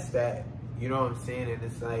 that's that. You know what I'm saying? And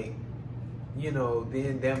it's like, you know,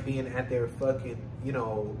 then them being at their fucking, you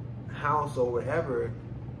know, house or whatever,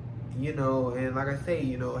 you know, and like I say,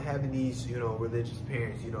 you know, having these, you know, religious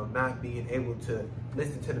parents, you know, not being able to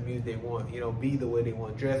listen to the music they want, you know, be the way they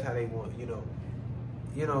want, dress how they want, you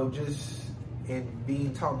know, just, and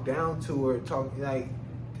being talked down to, or talk like,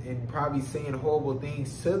 and probably saying horrible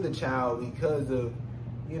things to the child because of,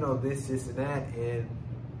 you know, this and that. And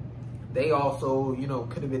they also, you know,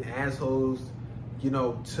 could have been assholes, you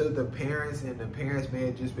know, to the parents, and the parents may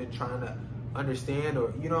have just been trying to understand,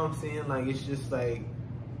 or, you know what I'm saying? Like, it's just like,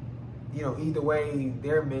 you know, either way,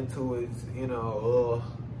 their mental is, you know,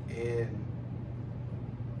 and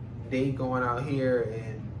they going out here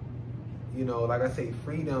and, you know, like I say,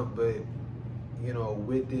 freedom, but, you know,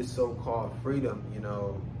 with this so-called freedom, you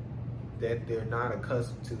know, that they're not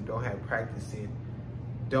accustomed to, don't have practice in,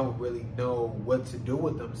 don't really know what to do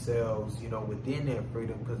with themselves, you know, within that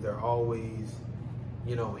freedom, because they're always,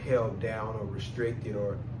 you know, held down or restricted,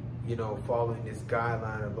 or, you know, following this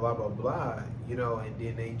guideline or blah, blah, blah, you know, and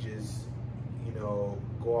then they just, you know,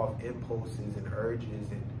 go off impulses and urges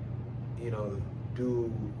and, you know,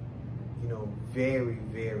 do, you know, very,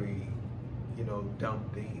 very, you know, dumb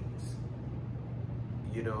things.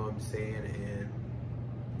 You know what I'm saying? And,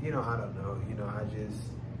 you know, I don't know, you know, I just,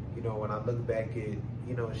 you know, when I look back at,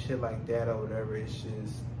 you know, shit like that or whatever, it's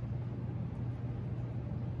just,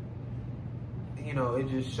 you know, it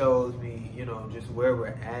just shows me, you know, just where we're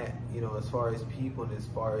at, you know, as far as people, and as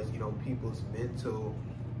far as, you know, people's mental,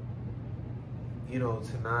 you know,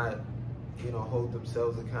 to not, you know, hold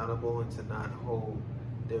themselves accountable, and to not hold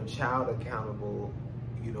their child accountable,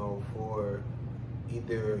 you know, for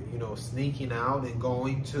either, you know, sneaking out and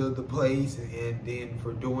going to the place, and then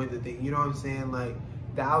for doing the thing, you know what I'm saying? Like,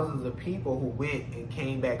 thousands of people who went and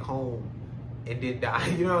came back home and did die,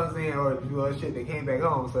 you know what I'm saying? Or, well, shit, they came back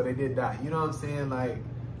home, so they did die, you know what I'm saying? Like,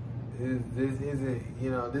 this isn't,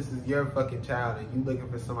 you know, this is your fucking child, and you looking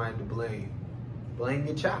for somebody to blame. Blame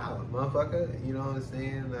your child, motherfucker, you know what I'm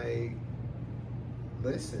saying? Like,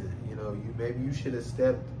 listen, you know, maybe you should have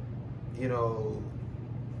stepped, you know,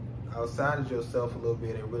 outside of yourself a little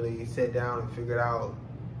bit and really sat down and figured out,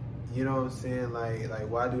 you know what I'm saying? Like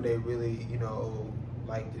why do they really, you know,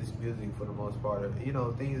 like this music for the most part, or, you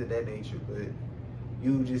know, things of that nature. But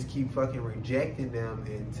you just keep fucking rejecting them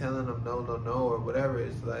and telling them no, no, no, or whatever.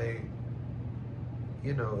 It's like,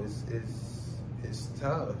 you know, it's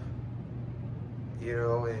tough, you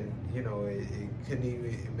know, and, you know, it couldn't even,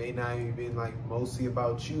 it may not even been like mostly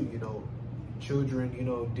about you, you know. Children, you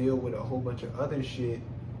know, deal with a whole bunch of other shit,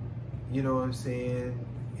 you know what I'm saying?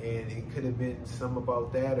 And it could have been some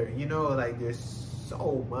about that, or, you know, like, there's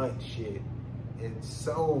so much shit and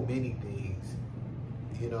so many things,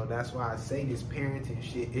 you know. That's why I say this parenting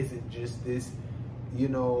shit isn't just this, you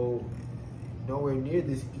know, nowhere near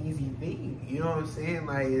this easy thing, you know what I'm saying?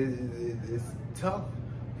 Like, it's tough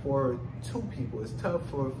for two people, it's tough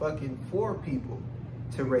for fucking four people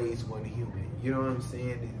to raise one human, you know what I'm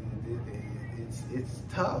saying? It's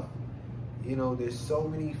tough, you know. There's so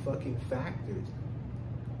many fucking factors,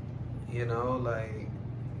 you know, like,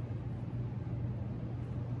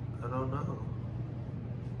 I don't know,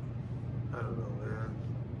 man.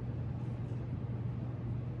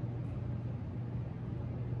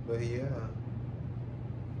 But yeah,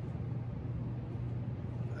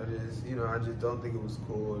 I just don't think it was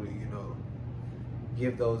cool to, you know,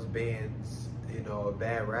 give those bands, you know, a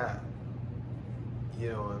bad rap. You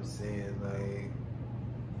know what I'm saying? Like,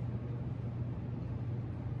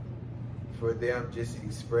 for them just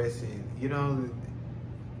expressing, you know,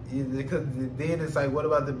 because then it's like, what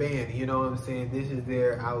about the band? You know what I'm saying? This is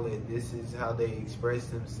their outlet. This is how they express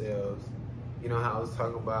themselves. You know how I was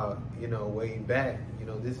talking about, you know, way back. You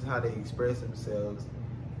know, this is how they express themselves.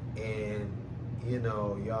 And, you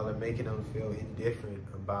know, y'all are making them feel indifferent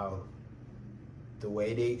about, the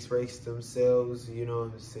way they express themselves, you know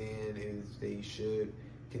what I'm saying, is they should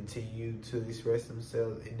continue to express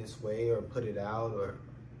themselves in this way, or put it out, or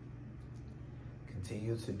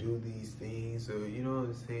continue to do these things, or, you know what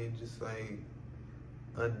I'm saying, just like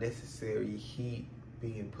unnecessary heat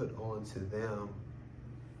being put onto them,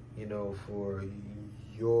 you know, for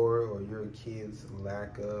your kids'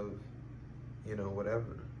 lack of, you know,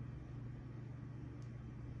 whatever.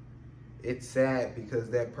 It's sad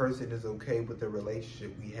because that person is okay with the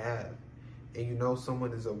relationship we have. And you know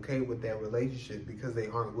someone is okay with that relationship because they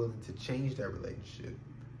aren't willing to change that relationship.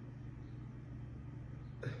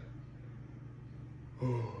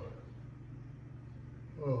 Oh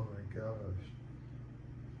my gosh.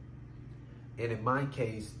 And in my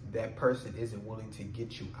case, that person isn't willing to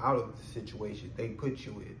get you out of the situation they put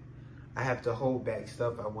you in. I have to hold back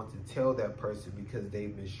stuff I want to tell that person because they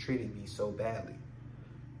mistreated me so badly.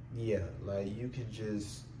 Yeah, like you can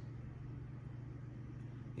just,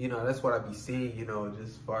 you know, that's what I be seeing, you know, just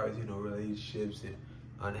as far as, you know, relationships and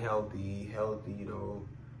unhealthy, healthy, you know,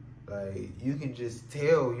 like you can just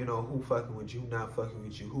tell, you know, who fucking with you, not fucking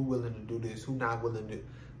with you, who willing to do this, who not willing to,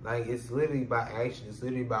 like, it's literally by action, it's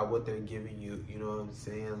literally by what they're giving you, you know what I'm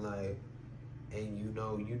saying, like, and you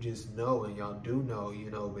know, you just know, and y'all do know, you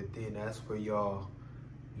know, but then that's where y'all,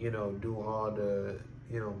 you know, do all the,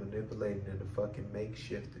 you know, manipulating and the fucking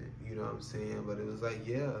makeshifting, you know what I'm saying, but it was like,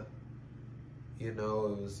 yeah, you know,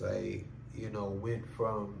 it was like, you know, went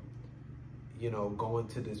from, you know, going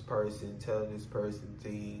to this person, telling this person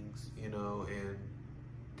things, you know, and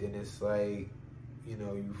then it's like, you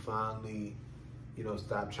know, you finally, you know,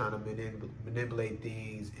 stop trying to manipulate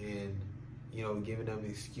things and, you know, giving them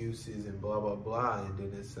excuses and blah, blah, blah. And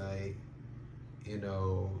then it's like, you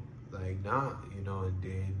know, like, nah, you know, and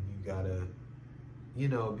then you gotta, you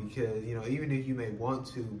know, because, you know, even if you may want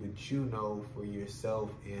to, but you know for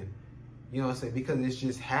yourself and, you know what I'm saying, because it's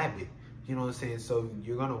just habit. You know what I'm saying? So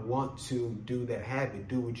you're going to want to do that habit,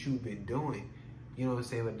 do what you've been doing. You know what I'm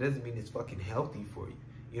saying? But it doesn't mean it's fucking healthy for you.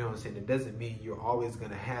 You know what I'm saying? It doesn't mean you're always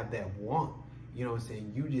going to have that want. You know what I'm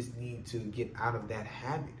saying? You just need to get out of that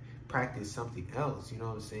habit. Practice something else. You know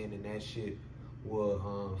what I'm saying? And that shit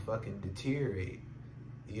will fucking deteriorate.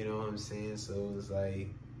 You know what I'm saying? So it's like,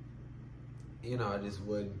 you know,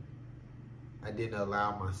 I didn't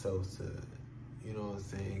allow myself to, you know what I'm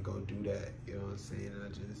saying, go do that. You know what I'm saying? And I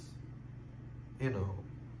just, you know,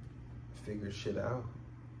 figure shit out.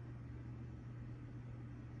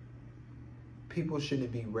 People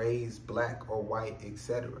shouldn't be raised black or white,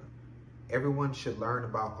 etc. Everyone should learn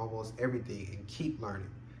about almost everything and keep learning.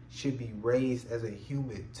 Should be raised as a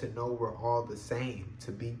human to know we're all the same,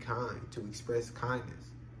 to be kind, to express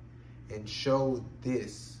kindness, and show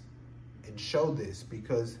this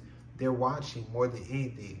because they're watching more than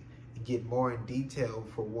anything, and get more in detail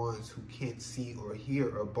for ones who can't see or hear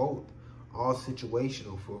or both. All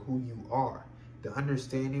situational for who you are. The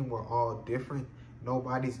understanding we're all different.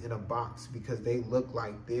 Nobody's in a box because they look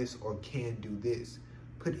like this or can do this.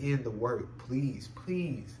 Put in the work, please,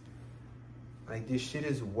 please. Like, this shit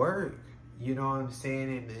is work. You know what I'm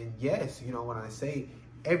saying? And yes, you know, when I say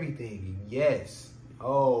everything, yes.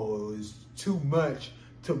 Oh, it's too much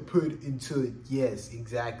to put into it. Yes,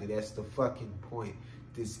 exactly. That's the fucking point.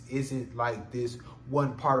 This isn't like this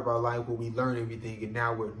one part of our life where we learn everything and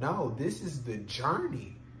now no, this is the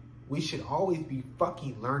journey. We should always be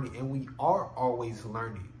fucking learning, and we are always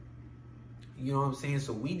learning. You know what I'm saying?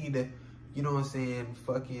 So we need to, you know what I'm saying,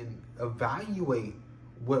 fucking evaluate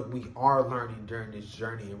what we are learning during this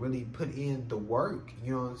journey and really put in the work,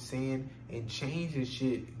 you know what I'm saying, and change this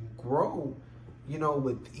shit, grow, you know,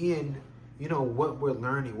 within, you know, what we're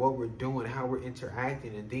learning, what we're doing, how we're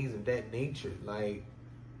interacting and things of that nature. Like,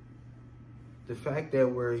 the fact that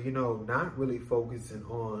we're, you know, not really focusing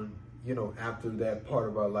on, you know, after that part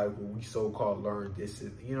of our life where we so-called learned this,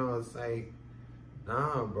 you know, it's like,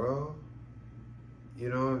 nah, bro. You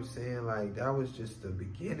know what I'm saying? Like, that was just the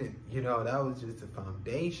beginning. You know, that was just the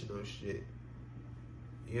foundational shit.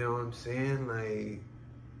 You know what I'm saying? Like,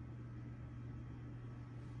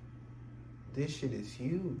 this shit is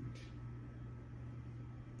huge.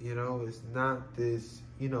 You know, it's not this,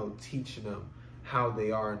 you know, teaching them how they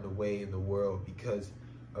are in the way in the world because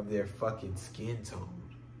of their fucking skin tone.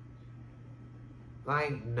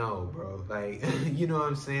 Like, no, bro. Like, you know what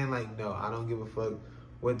I'm saying? Like, no, I don't give a fuck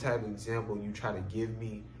what type of example you try to give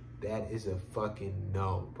me. That is a fucking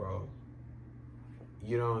no, bro.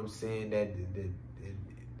 You know what I'm saying?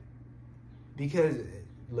 Because,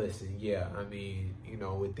 listen, yeah, I mean, you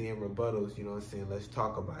know, within rebuttals, you know what I'm saying, let's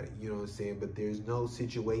talk about it, you know what I'm saying? But there's no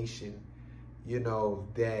situation, you know,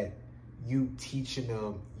 that you teaching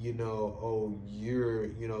them, you know, oh, you're,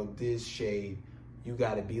 you know, this shade, you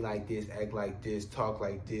gotta be like this, act like this, talk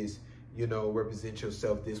like this, you know, represent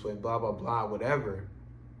yourself this way, blah, blah, blah, whatever.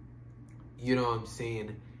 You know what I'm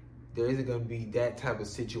saying? There isn't gonna be that type of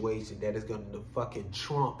situation that is gonna fucking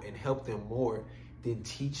trump and help them more than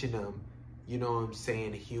teaching them, you know what I'm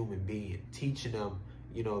saying, a human being. Teaching them,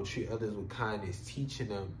 you know, treat others with kindness. Teaching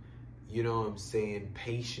them, you know what I'm saying,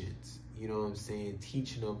 patience. You know what I'm saying?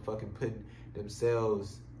 Teaching them fucking putting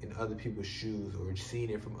themselves in other people's shoes, or seeing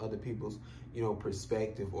it from other people's, you know,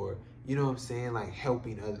 perspective, or, you know what I'm saying, like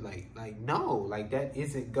helping other, like no, like that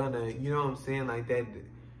isn't gonna, you know what I'm saying, like that,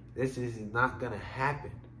 this is not gonna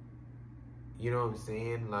happen. You know what I'm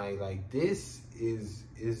saying? Like this is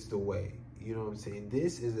the way. You know what I'm saying?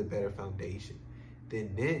 This is a better foundation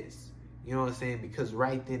than this. You know what I'm saying? Because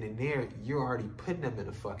right then and there, you're already putting them in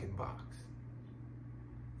a fucking box.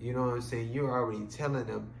 You know what I'm saying? You're already telling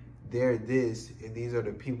them they're this, and these are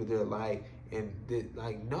the people they're like, and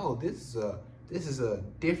like, no, this is a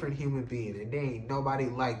different human being, and there ain't nobody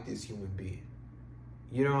like this human being.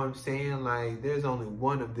 You know what I'm saying? Like, there's only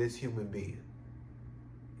one of this human being.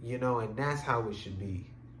 You know, and that's how it should be.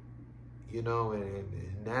 You know, and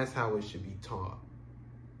that's how it should be taught.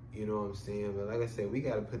 You know what I'm saying? But like I said, we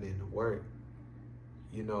got to put in the work.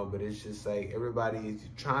 You know, but it's just like everybody is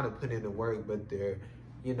trying to put in the work, but they're,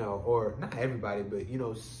 you know, or not everybody, but, you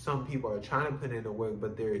know, some people are trying to put in the work,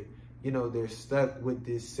 but they're, you know, they're stuck with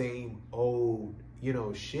this same old, you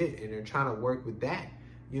know, shit, and they're trying to work with that.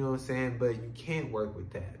 You know what I'm saying? But you can't work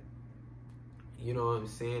with that. You know what I'm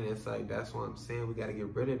saying? It's like, that's what I'm saying. We got to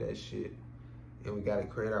get rid of that shit. And we got to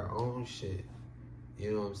create our own shit.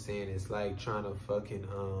 You know what I'm saying? It's like trying to fucking,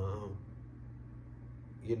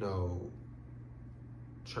 you know,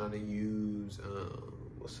 trying to use,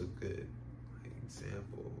 what's a good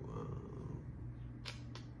example?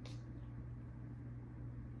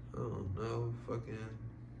 I don't know, fucking,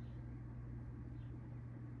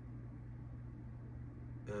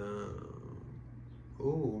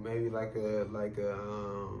 ooh, maybe like a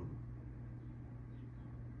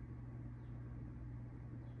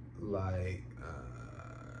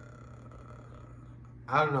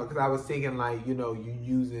I don't know, because I was thinking, like, you know, you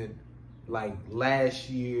using like last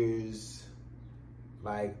year's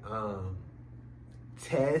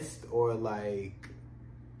test, or like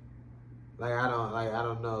I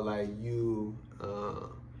don't know, like you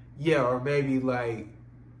yeah, or maybe like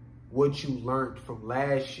what you learned from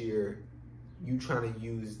last year you trying to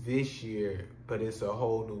use this year, but it's a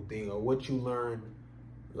whole new thing. Or what you learned,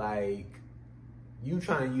 like you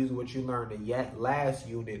trying to use what you learned in last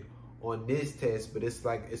unit on this test, but it's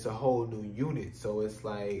like it's a whole new unit. So it's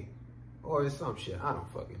like, or it's some shit, I don't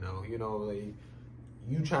fucking know. You know, like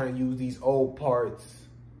you trying to use these old parts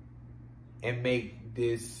and make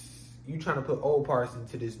this, you trying to put old parts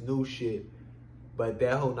into this new shit, but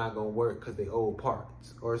that whole not gonna work because they old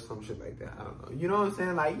parts, or some shit like that. I don't know. You know what I'm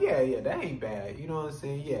saying? Like, yeah, that ain't bad. You know what I'm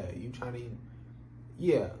saying? Yeah, you trying to,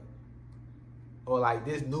 yeah. Or like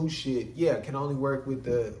this new shit, yeah, can only work with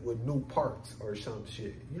new parts or some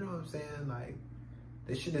shit. You know what I'm saying? Like,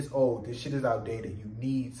 this shit is old. This shit is outdated. You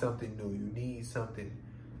need something new. You need something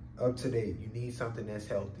up to date. You need something that's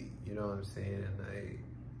healthy. You know what I'm saying? Like,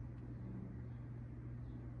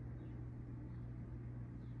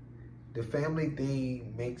 the family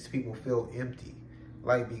thing makes people feel empty.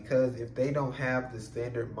 Like, because if they don't have the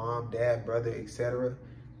standard mom, dad, brother, etc.,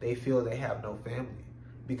 they feel they have no family.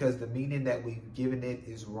 Because the meaning that we've given it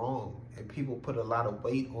is wrong. And people put a lot of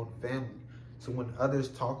weight on family. So when others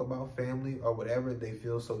talk about family or whatever, they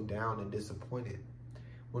feel so down and disappointed.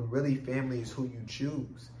 When really family is who you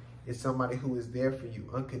choose. It's somebody who is there for you,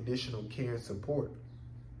 unconditional care and support.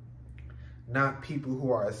 Not people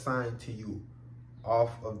who are assigned to you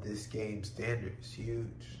off of this game standards. Huge.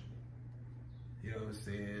 You know what I'm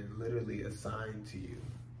saying? Literally assigned to you.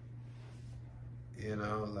 You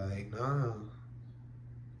know, like, nah.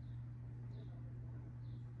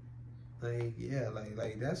 Like, yeah,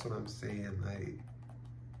 like that's what I'm saying. Like,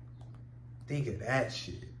 think of that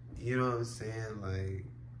shit. You know what I'm saying? Like,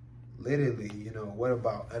 literally, you know, what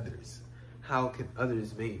about others? How can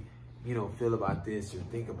others make, you know, feel about this or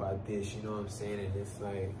think about this? You know what I'm saying? And it's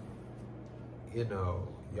like, you know,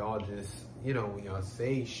 y'all just, you know, when y'all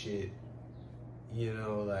say shit, you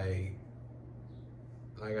know, like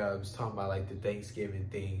I was talking about, like, the Thanksgiving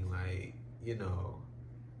thing, like, you know,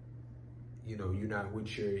 you're not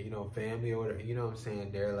with your, you know, family or whatever, you know what I'm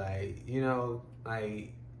saying? They're like, you know,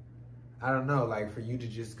 like, I don't know, like, for you to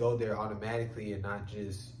just go there automatically and not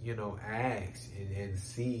just, you know, ask and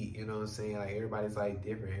see, you know what I'm saying? Like, everybody's, like,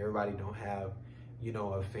 different. Everybody don't have, you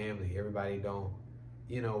know, a family. Everybody don't,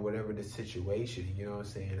 you know, whatever the situation, you know what I'm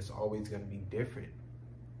saying? It's always going to be different.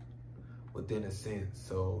 within a sense.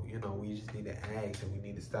 So, you know, we just need to act, and we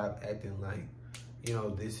need to stop acting like, you know,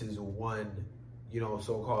 this is one, you know,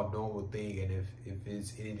 so-called normal thing, and if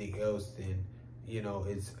it's anything else, then, you know,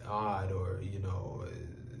 it's odd, or, you know,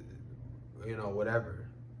 whatever.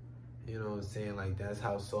 You know what I'm saying? Like, that's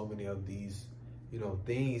how so many of these, you know,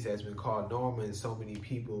 things has been called normal, and so many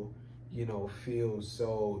people, you know, feel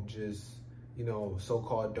so just, you know,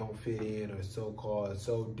 so-called don't fit in, or so-called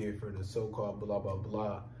so different, or so-called blah, blah,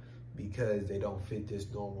 blah, because they don't fit this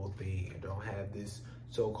normal thing, or don't have this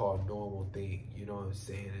so-called normal thing. You know what I'm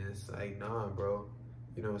saying? And it's like, nah, bro.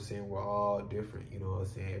 You know what I'm saying? We're all different. You know what I'm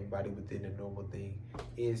saying? Everybody within the normal thing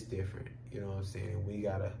is different. You know what I'm saying? And we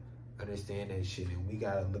gotta understand that shit, and we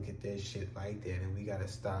gotta look at that shit like that, and we gotta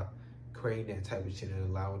stop creating that type of shit and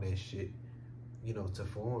allowing that shit, you know, to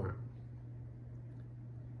form.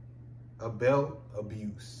 A belt,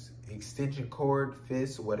 abuse. Extension cord,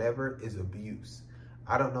 fist, whatever is abuse.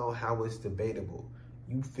 I don't know how it's debatable.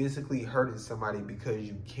 You physically hurting somebody because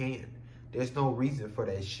you can. There's no reason for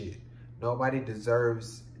that shit. Nobody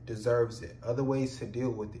deserves it. Other ways to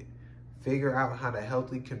deal with it. Figure out how to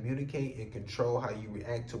healthily communicate and control how you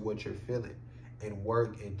react to what you're feeling, and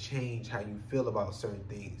work and change how you feel about certain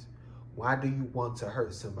things. Why do you want to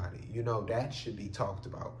hurt somebody? You know, that should be talked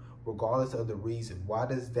about, regardless of the reason. Why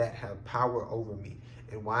does that have power over me?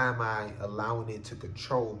 And why am I allowing it to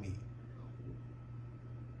control me?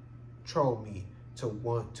 Control me to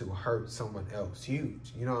want to hurt someone else.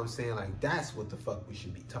 Huge. You know what I'm saying? Like, that's what the fuck we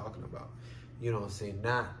should be talking about. You know what I'm saying?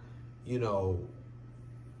 Not, you know,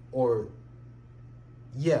 or,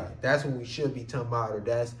 yeah, that's what we should be talking about, or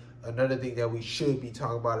that's another thing that we should be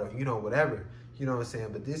talking about, or, you know, whatever. You know what I'm saying?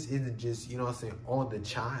 But this isn't just, you know what I'm saying, on the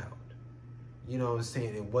child. You know what I'm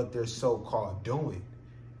saying? And what they're so-called doing.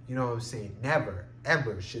 You know what I'm saying? Never,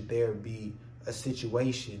 ever should there be a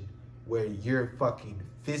situation where you're fucking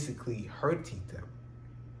physically hurting them.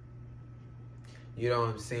 You know what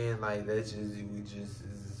I'm saying? Like, that's just,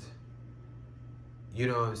 you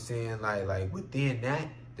know what I'm saying? Like within that,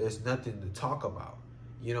 there's nothing to talk about.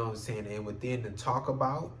 You know what I'm saying? And within that,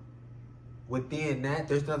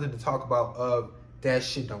 there's nothing to talk about of that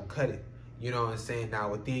shit don't cut it. You know what I'm saying?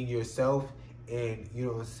 Now, within yourself, and, you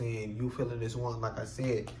know what I'm saying, you feeling this one, like I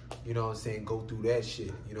said, you know what I'm saying, go through that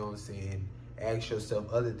shit. You know what I'm saying? Ask yourself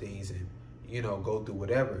other things, and, you know, go through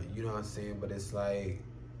whatever. You know what I'm saying? But it's like,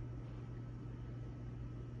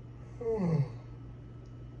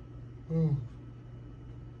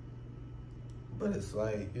 but it's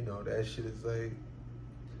like, you know, that shit is like,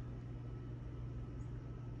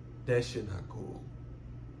 that shit not cool.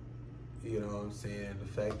 You know what I'm saying? The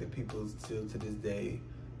fact that people still to this day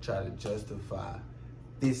try to justify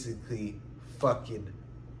physically fucking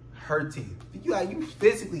hurting. You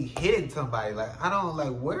physically hitting somebody. Like, I don't,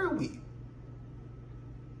 like, where are we?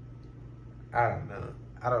 I don't know.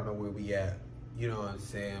 I don't know where we at. You know what I'm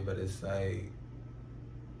saying? But it's like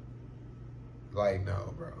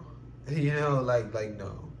no, bro. You know, like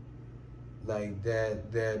no. Like,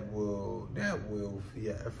 that will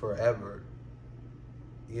forever,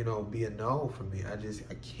 you know, be a no for me. I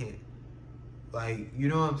can't. Like, you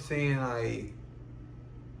know what I'm saying? Like,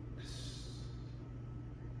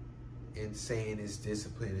 and saying it's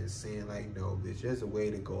discipline, and saying, like, no, bitch, there's a way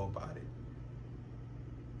to go about it.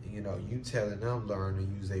 And, you know, you telling them learn to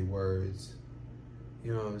use their words,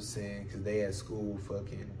 you know what I'm saying? Because they at school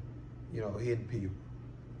fucking, you know, hitting people.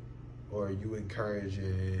 Or you encouraging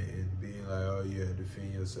and being like, oh yeah,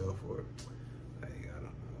 defend yourself, or like, I don't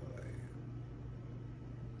know, like,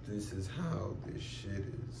 this is how this shit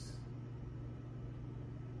is.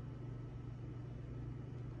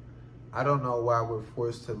 I don't know why we're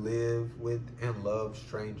forced to live with and love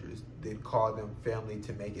strangers, then call them family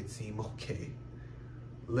to make it seem okay.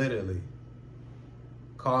 Literally.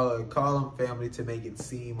 Call them family to make it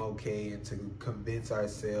seem okay, and to convince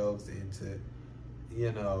ourselves, and to,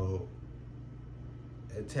 you know,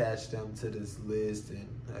 attach them to this list, and,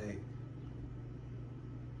 like,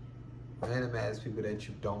 random ass people that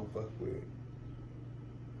you don't fuck with.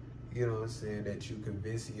 You know what I'm saying? That you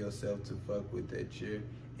convincing yourself to fuck with, that you're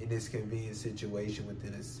in this convenient situation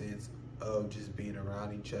within a sense of just being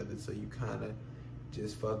around each other. So you kind of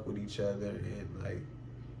just fuck with each other, and, like,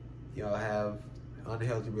 y'all have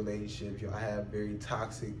unhealthy relationships. Y'all have very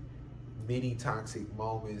toxic, many toxic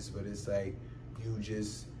moments, but it's like you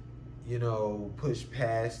just, you know, push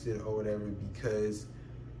past it or whatever, because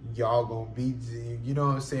y'all gonna be, you know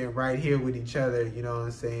what I'm saying, right here with each other, you know what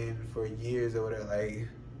I'm saying, for years or whatever. Like,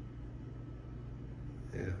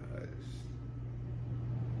 yeah,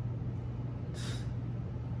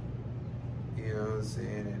 you know what I'm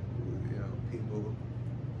saying, and, you know, people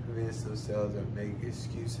convince themselves or make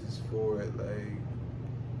excuses for it. Like,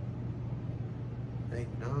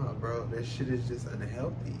 nah, bro, that shit is just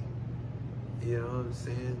unhealthy. You know what I'm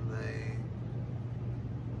saying? Like,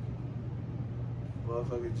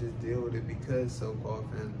 motherfuckers just deal with it because so-called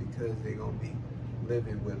family, because they gonna be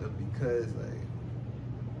living with them, because, like,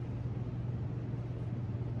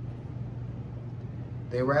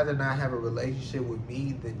 they rather not have a relationship with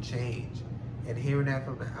me than change. And hearing that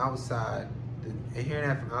from the outside,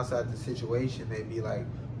 the situation, they be like,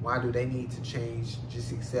 why do they need to change?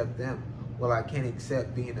 Just accept them. Well, I can't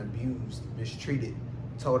accept being abused, mistreated,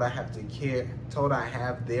 told I have to care, told I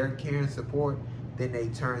have their care and support, then they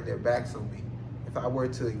turn their backs on me. If I were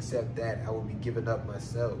to accept that, I would be giving up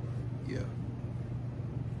myself. Yeah.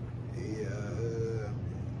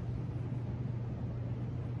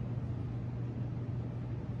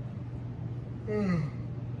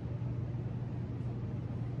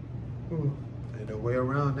 Ain't no way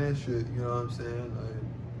around that shit, you know what I'm saying? Like,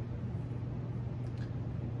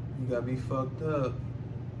 you got me fucked up.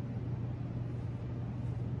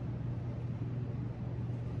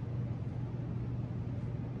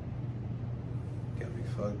 Got me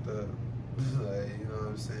fucked up. Like, you know what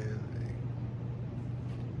I'm saying? Like,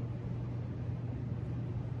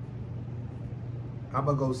 I'm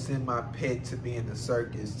gonna go send my pet to be in the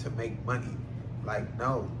circus to make money. Like,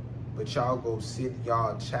 no. But y'all go send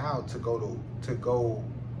y'all child to go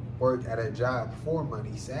work at a job for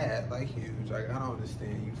money. Sad, like, huge. Like, I don't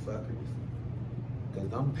understand you fuckers. Cause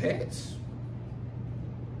them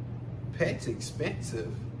pets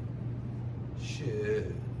expensive.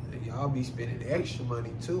 Shit, y'all be spending extra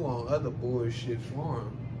money too on other bullshit for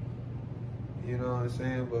them. You know what I'm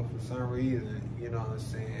saying? But for some reason, you know what I'm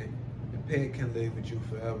saying, the pet can live with you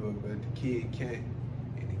forever, but the kid can't.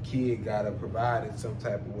 Kid gotta provide in some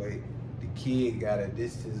type of way. The kid gotta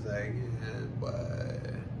distance, like,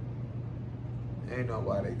 but ain't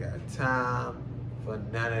nobody got time for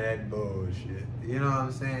none of that bullshit. You know what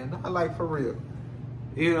I'm saying? Not like for real.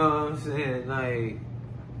 You know what I'm saying? Like,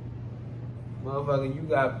 motherfucker, you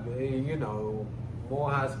got, you know, more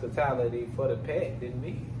hospitality for the pet than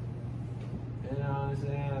me. You know what I'm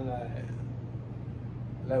saying?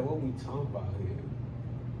 Like what we talking about here?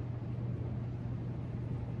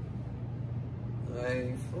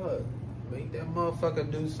 Like, fuck, make that motherfucker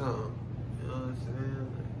do something. You know what I'm saying?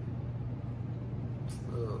 Like,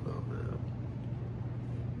 I don't know, man.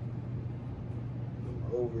 I'm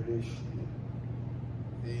over this shit.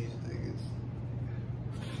 These niggas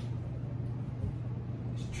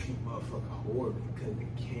just treat motherfucker horribly because they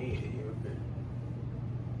can, you know what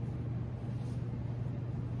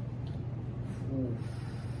I mean? Oof.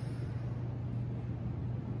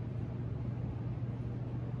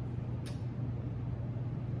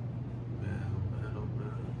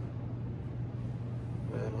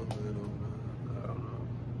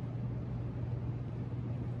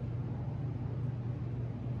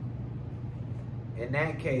 In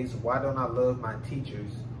that case, why don't I love my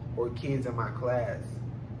teachers or kids in my class?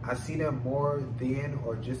 I see them more than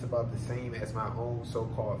or just about the same as my own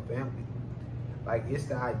so-called family. Like, it's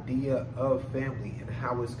the idea of family and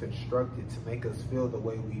how it's constructed to make us feel the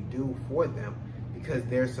way we do for them because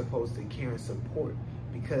they're supposed to care and support.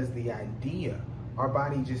 Because the idea, our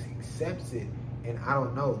body just accepts it and I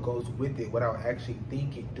don't know, goes with it without actually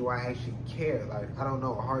thinking, do I actually care? Like, I don't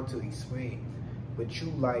know, hard to explain. But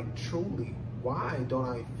you, like, truly, why don't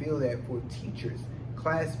I feel that for teachers,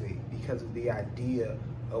 classmates? Because of the idea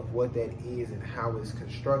of what that is and how it's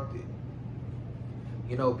constructed.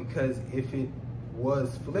 You know, because if it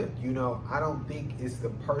was flipped, you know, I don't think it's the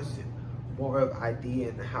person, more of idea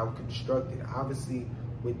and how constructed. Obviously,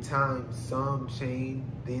 with time, some change,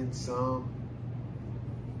 then some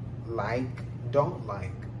don't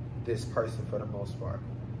like this person for the most part.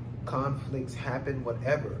 Conflicts happen,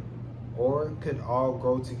 whatever. Or could all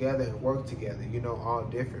grow together and work together, you know, all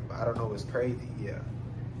different. But I don't know what's crazy, yeah.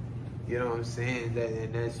 You know what I'm saying?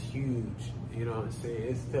 And that's huge. You know what I'm saying?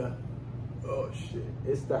 It's the, oh shit.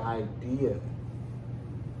 It's the idea.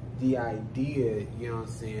 The idea, you know what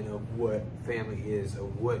I'm saying, of what family is,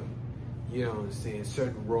 of what, you know what I'm saying,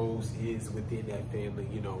 certain roles is within that family,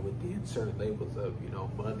 you know, within certain labels of, you know,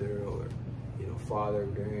 mother or, you know, father,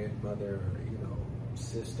 grandmother, or, you know,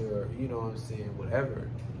 sister, you know what I'm saying, whatever.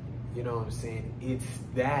 You know what I'm saying? It's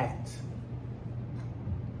that.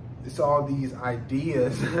 It's all these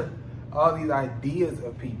ideas, all these ideas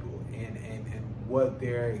of people and what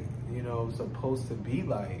they're, you know, supposed to be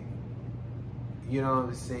like. You know what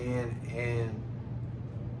I'm saying? And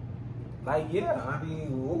like, yeah, I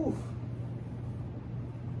mean, oof.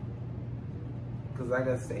 Cause like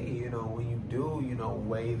I say, you know, when you do, you know,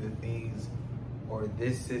 weigh the things or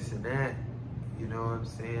this and that. You know what I'm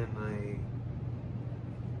saying? Like,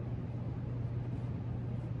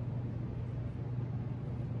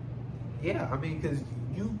 yeah, I mean, because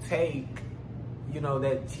you take, you know,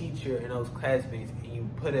 that teacher and those classmates and you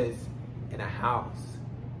put us in a house,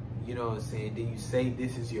 you know what I'm saying? Then you say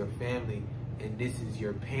this is your family and this is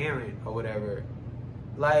your parent or whatever.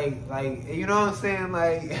 Like, you know what I'm saying?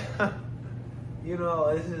 Like, you know,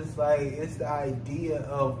 it's just like, it's the idea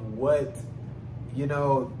of what, you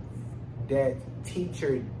know, that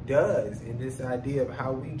teacher does, and this idea of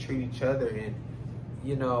how we treat each other. And,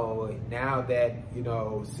 you know, now that, you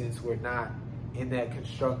know, since we're not in that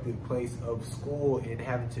constructive place of school and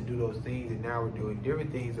having to do those things, and now we're doing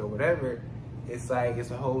different things or whatever, it's like,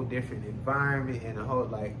 it's a whole different environment and a whole,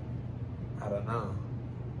 like, I don't know.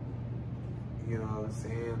 You know what I'm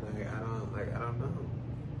saying? I don't know.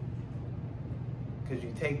 Cause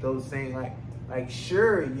you take those same, like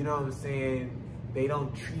sure, you know what I'm saying, they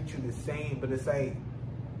don't treat you the same, but it's like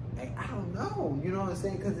I don't know, you know what I'm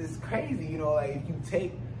saying? Cause it's crazy, you know, like if you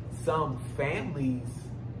take some families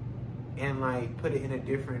and like put it in a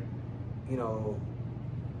different, you know,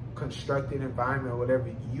 constructed environment or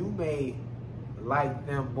whatever, you may like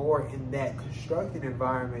them more in that constructed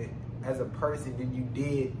environment as a person than you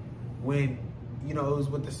did when, you know, it was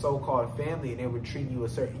with the so-called family and they were treating you a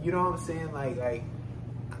certain, you know what I'm saying?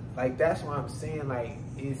 Like that's what I'm saying. Like,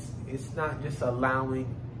 it's not just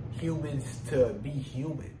allowing humans to be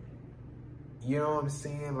human. You know what I'm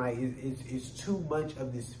saying? Like, it's too much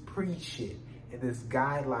of this shit and this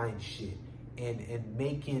guideline shit and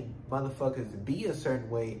making motherfuckers be a certain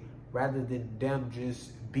way rather than them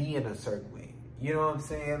just being a certain way. You know what I'm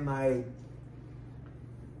saying? Like,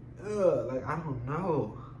 like, I don't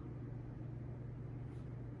know.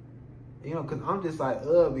 You know, cause I'm just like,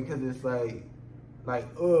 because it's like,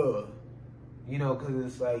 you know, cause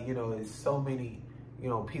it's like, you know, it's so many, you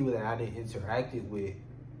know, people that I didn't interacted with,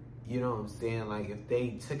 you know what I'm saying? Like, if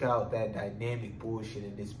they took out that dynamic bullshit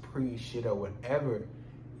and this shit or whatever,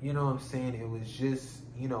 you know what I'm saying? It was just,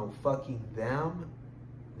 you know, fucking them.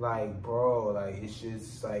 Like, bro, like, it's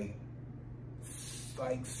just like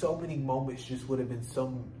so many moments just would have been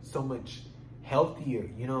so much healthier,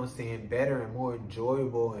 you know what I'm saying? Better and more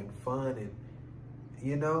enjoyable and fun, and,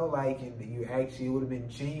 you know, like, and you actually, it would have been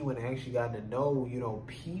genuine, actually gotten to know, you know,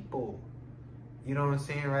 people, you know what I'm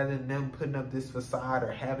saying? Rather than them putting up this facade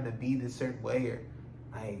or having to be this certain way, or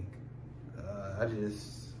like,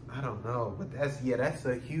 I don't know. But that's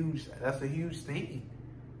a huge thing.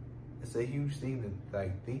 It's a huge thing to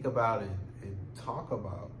like think about and talk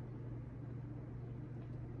about.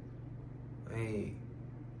 Hey,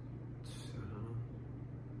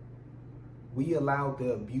 we allowed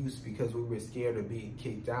the abuse because we were scared of being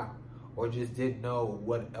kicked out or just didn't know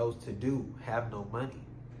what else to do, have no money.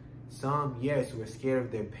 Some, yes, were scared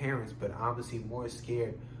of their parents, but obviously more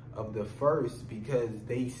scared of the first because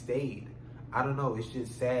they stayed. I don't know, it's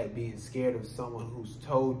just sad being scared of someone who's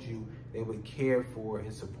told you they would care for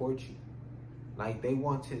and support you. Like, they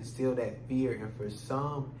want to instill that fear, and for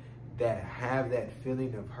some that have that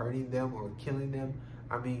feeling of hurting them or killing them,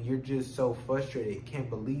 I mean, you're just so frustrated, can't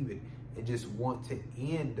believe it, and just want to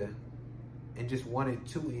end, and just want it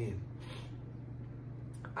to end.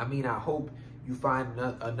 I mean, I hope you find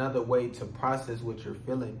another way to process what you're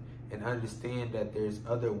feeling and understand that there's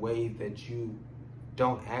other ways that you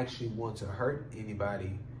don't actually want to hurt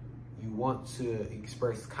anybody. You want to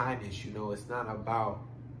express kindness. You know, it's not about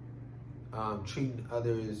treating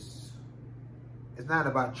others, it's not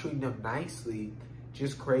about treating them nicely,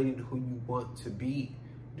 just creating who you want to be.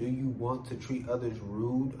 Do you want to treat others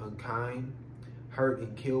rude, unkind, hurt,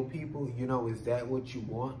 and kill people? You know, is that what you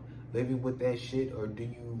want? Living with that shit? Or do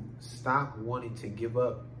you stop wanting to give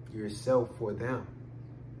up yourself for them?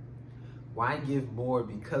 Why give more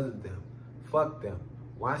because of them? Fuck them.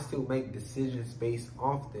 Why still make decisions based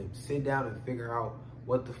off them? Sit down and figure out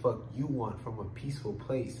what the fuck you want from a peaceful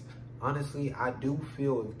place. Honestly, I do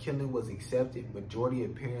feel if killing was accepted, majority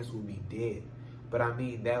of parents would be dead. But I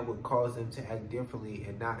mean, that would cause them to act differently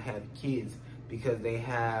and not have kids because they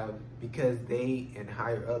and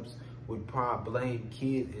higher ups would probably blame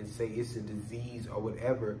kids and say it's a disease or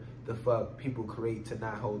whatever the fuck people create to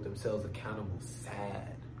not hold themselves accountable.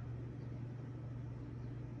 Sad.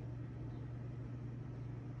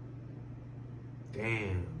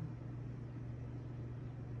 Damn.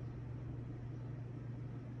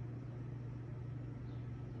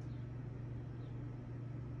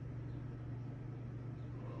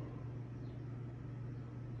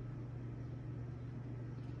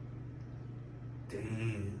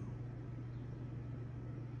 Damn.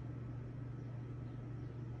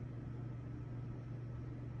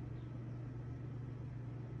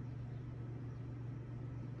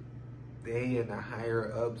 they and the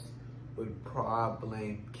higher ups would probably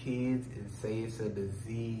blame kids and say it's a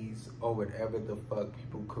disease or whatever the fuck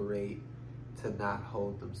people create to not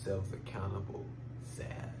hold themselves accountable.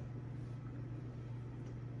 Sad.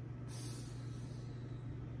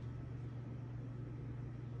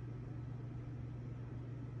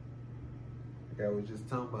 Like I was just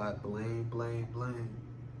talking about, blame, blame, blame.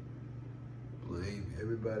 Blame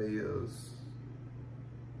everybody else.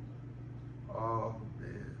 Oh,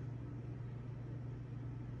 man.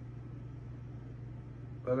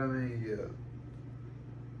 But I mean, yeah.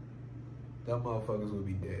 Them motherfuckers would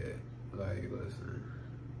be dead. Like, listen.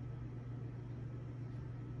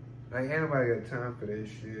 Like, ain't nobody got time for that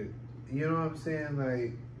shit. You know what I'm saying?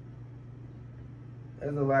 Like,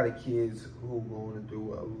 there's a lot of kids who going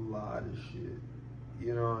through a lot of shit.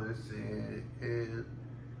 You know what I'm saying? And,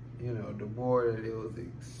 you know, the more that it was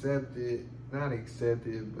accepted, not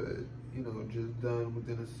accepted, but, you know, just done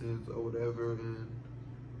within a sense or whatever, and,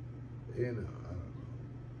 you know, I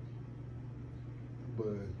don't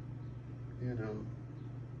know. But, you know,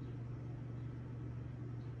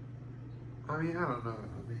 I mean, I don't know.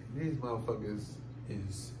 I mean, these motherfuckers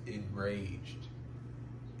is enraged.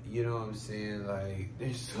 You know what I'm saying? Like,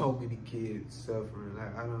 there's so many kids suffering.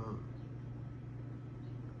 Like, I don't know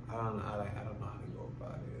how to go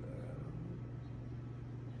about it.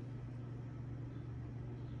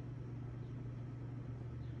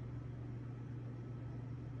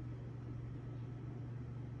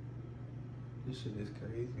 This shit is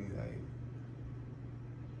crazy. Like,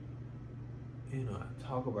 you know, I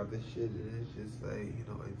talk about this shit and it's just like, you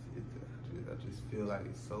know, I just feel like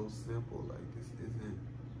it's so simple. Like, this isn't.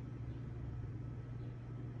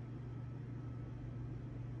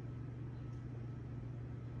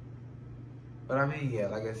 But I mean, yeah,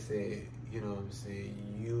 like I said, you know what I'm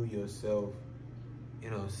saying, you yourself, you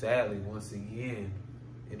know, sadly, once again,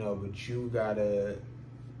 you know, but you gotta,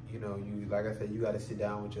 you know, you, like I said, you gotta sit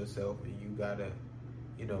down with yourself and you gotta,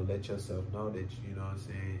 you know, let yourself know that, you know what I'm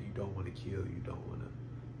saying, you don't want to kill, you don't want to,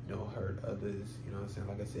 you know, hurt others, you know what I'm saying,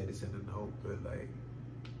 like I said, it's in a note, but like,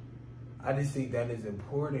 I just think that is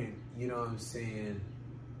important, you know what I'm saying,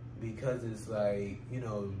 because it's like, you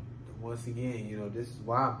know, once again, you know, this is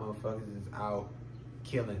why motherfuckers is out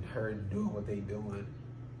killing, hurting, doing what they doing.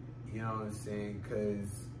 You know what I'm saying?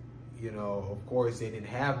 Because, you know, of course, they didn't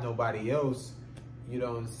have nobody else, you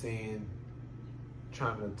know what I'm saying,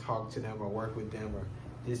 trying to talk to them or work with them or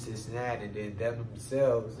this and that. And then them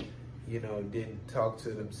themselves, you know, didn't talk to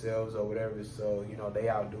themselves or whatever. So, you know, they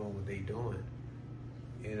out doing what they doing.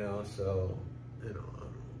 You know, so, you know,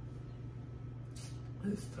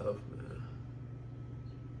 it's tough, man.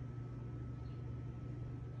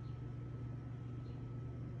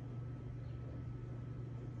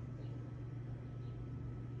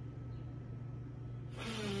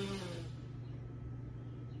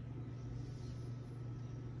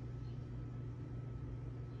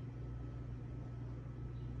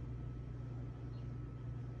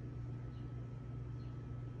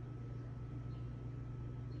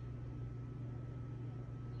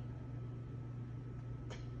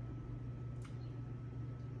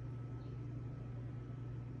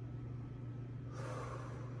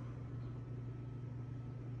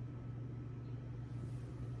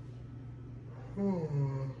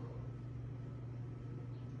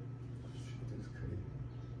 Shit is crazy.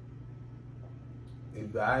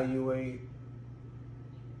 Evaluate,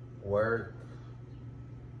 work,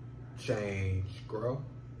 change, grow.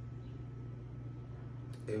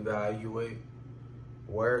 Evaluate,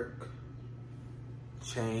 work,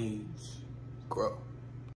 change, grow.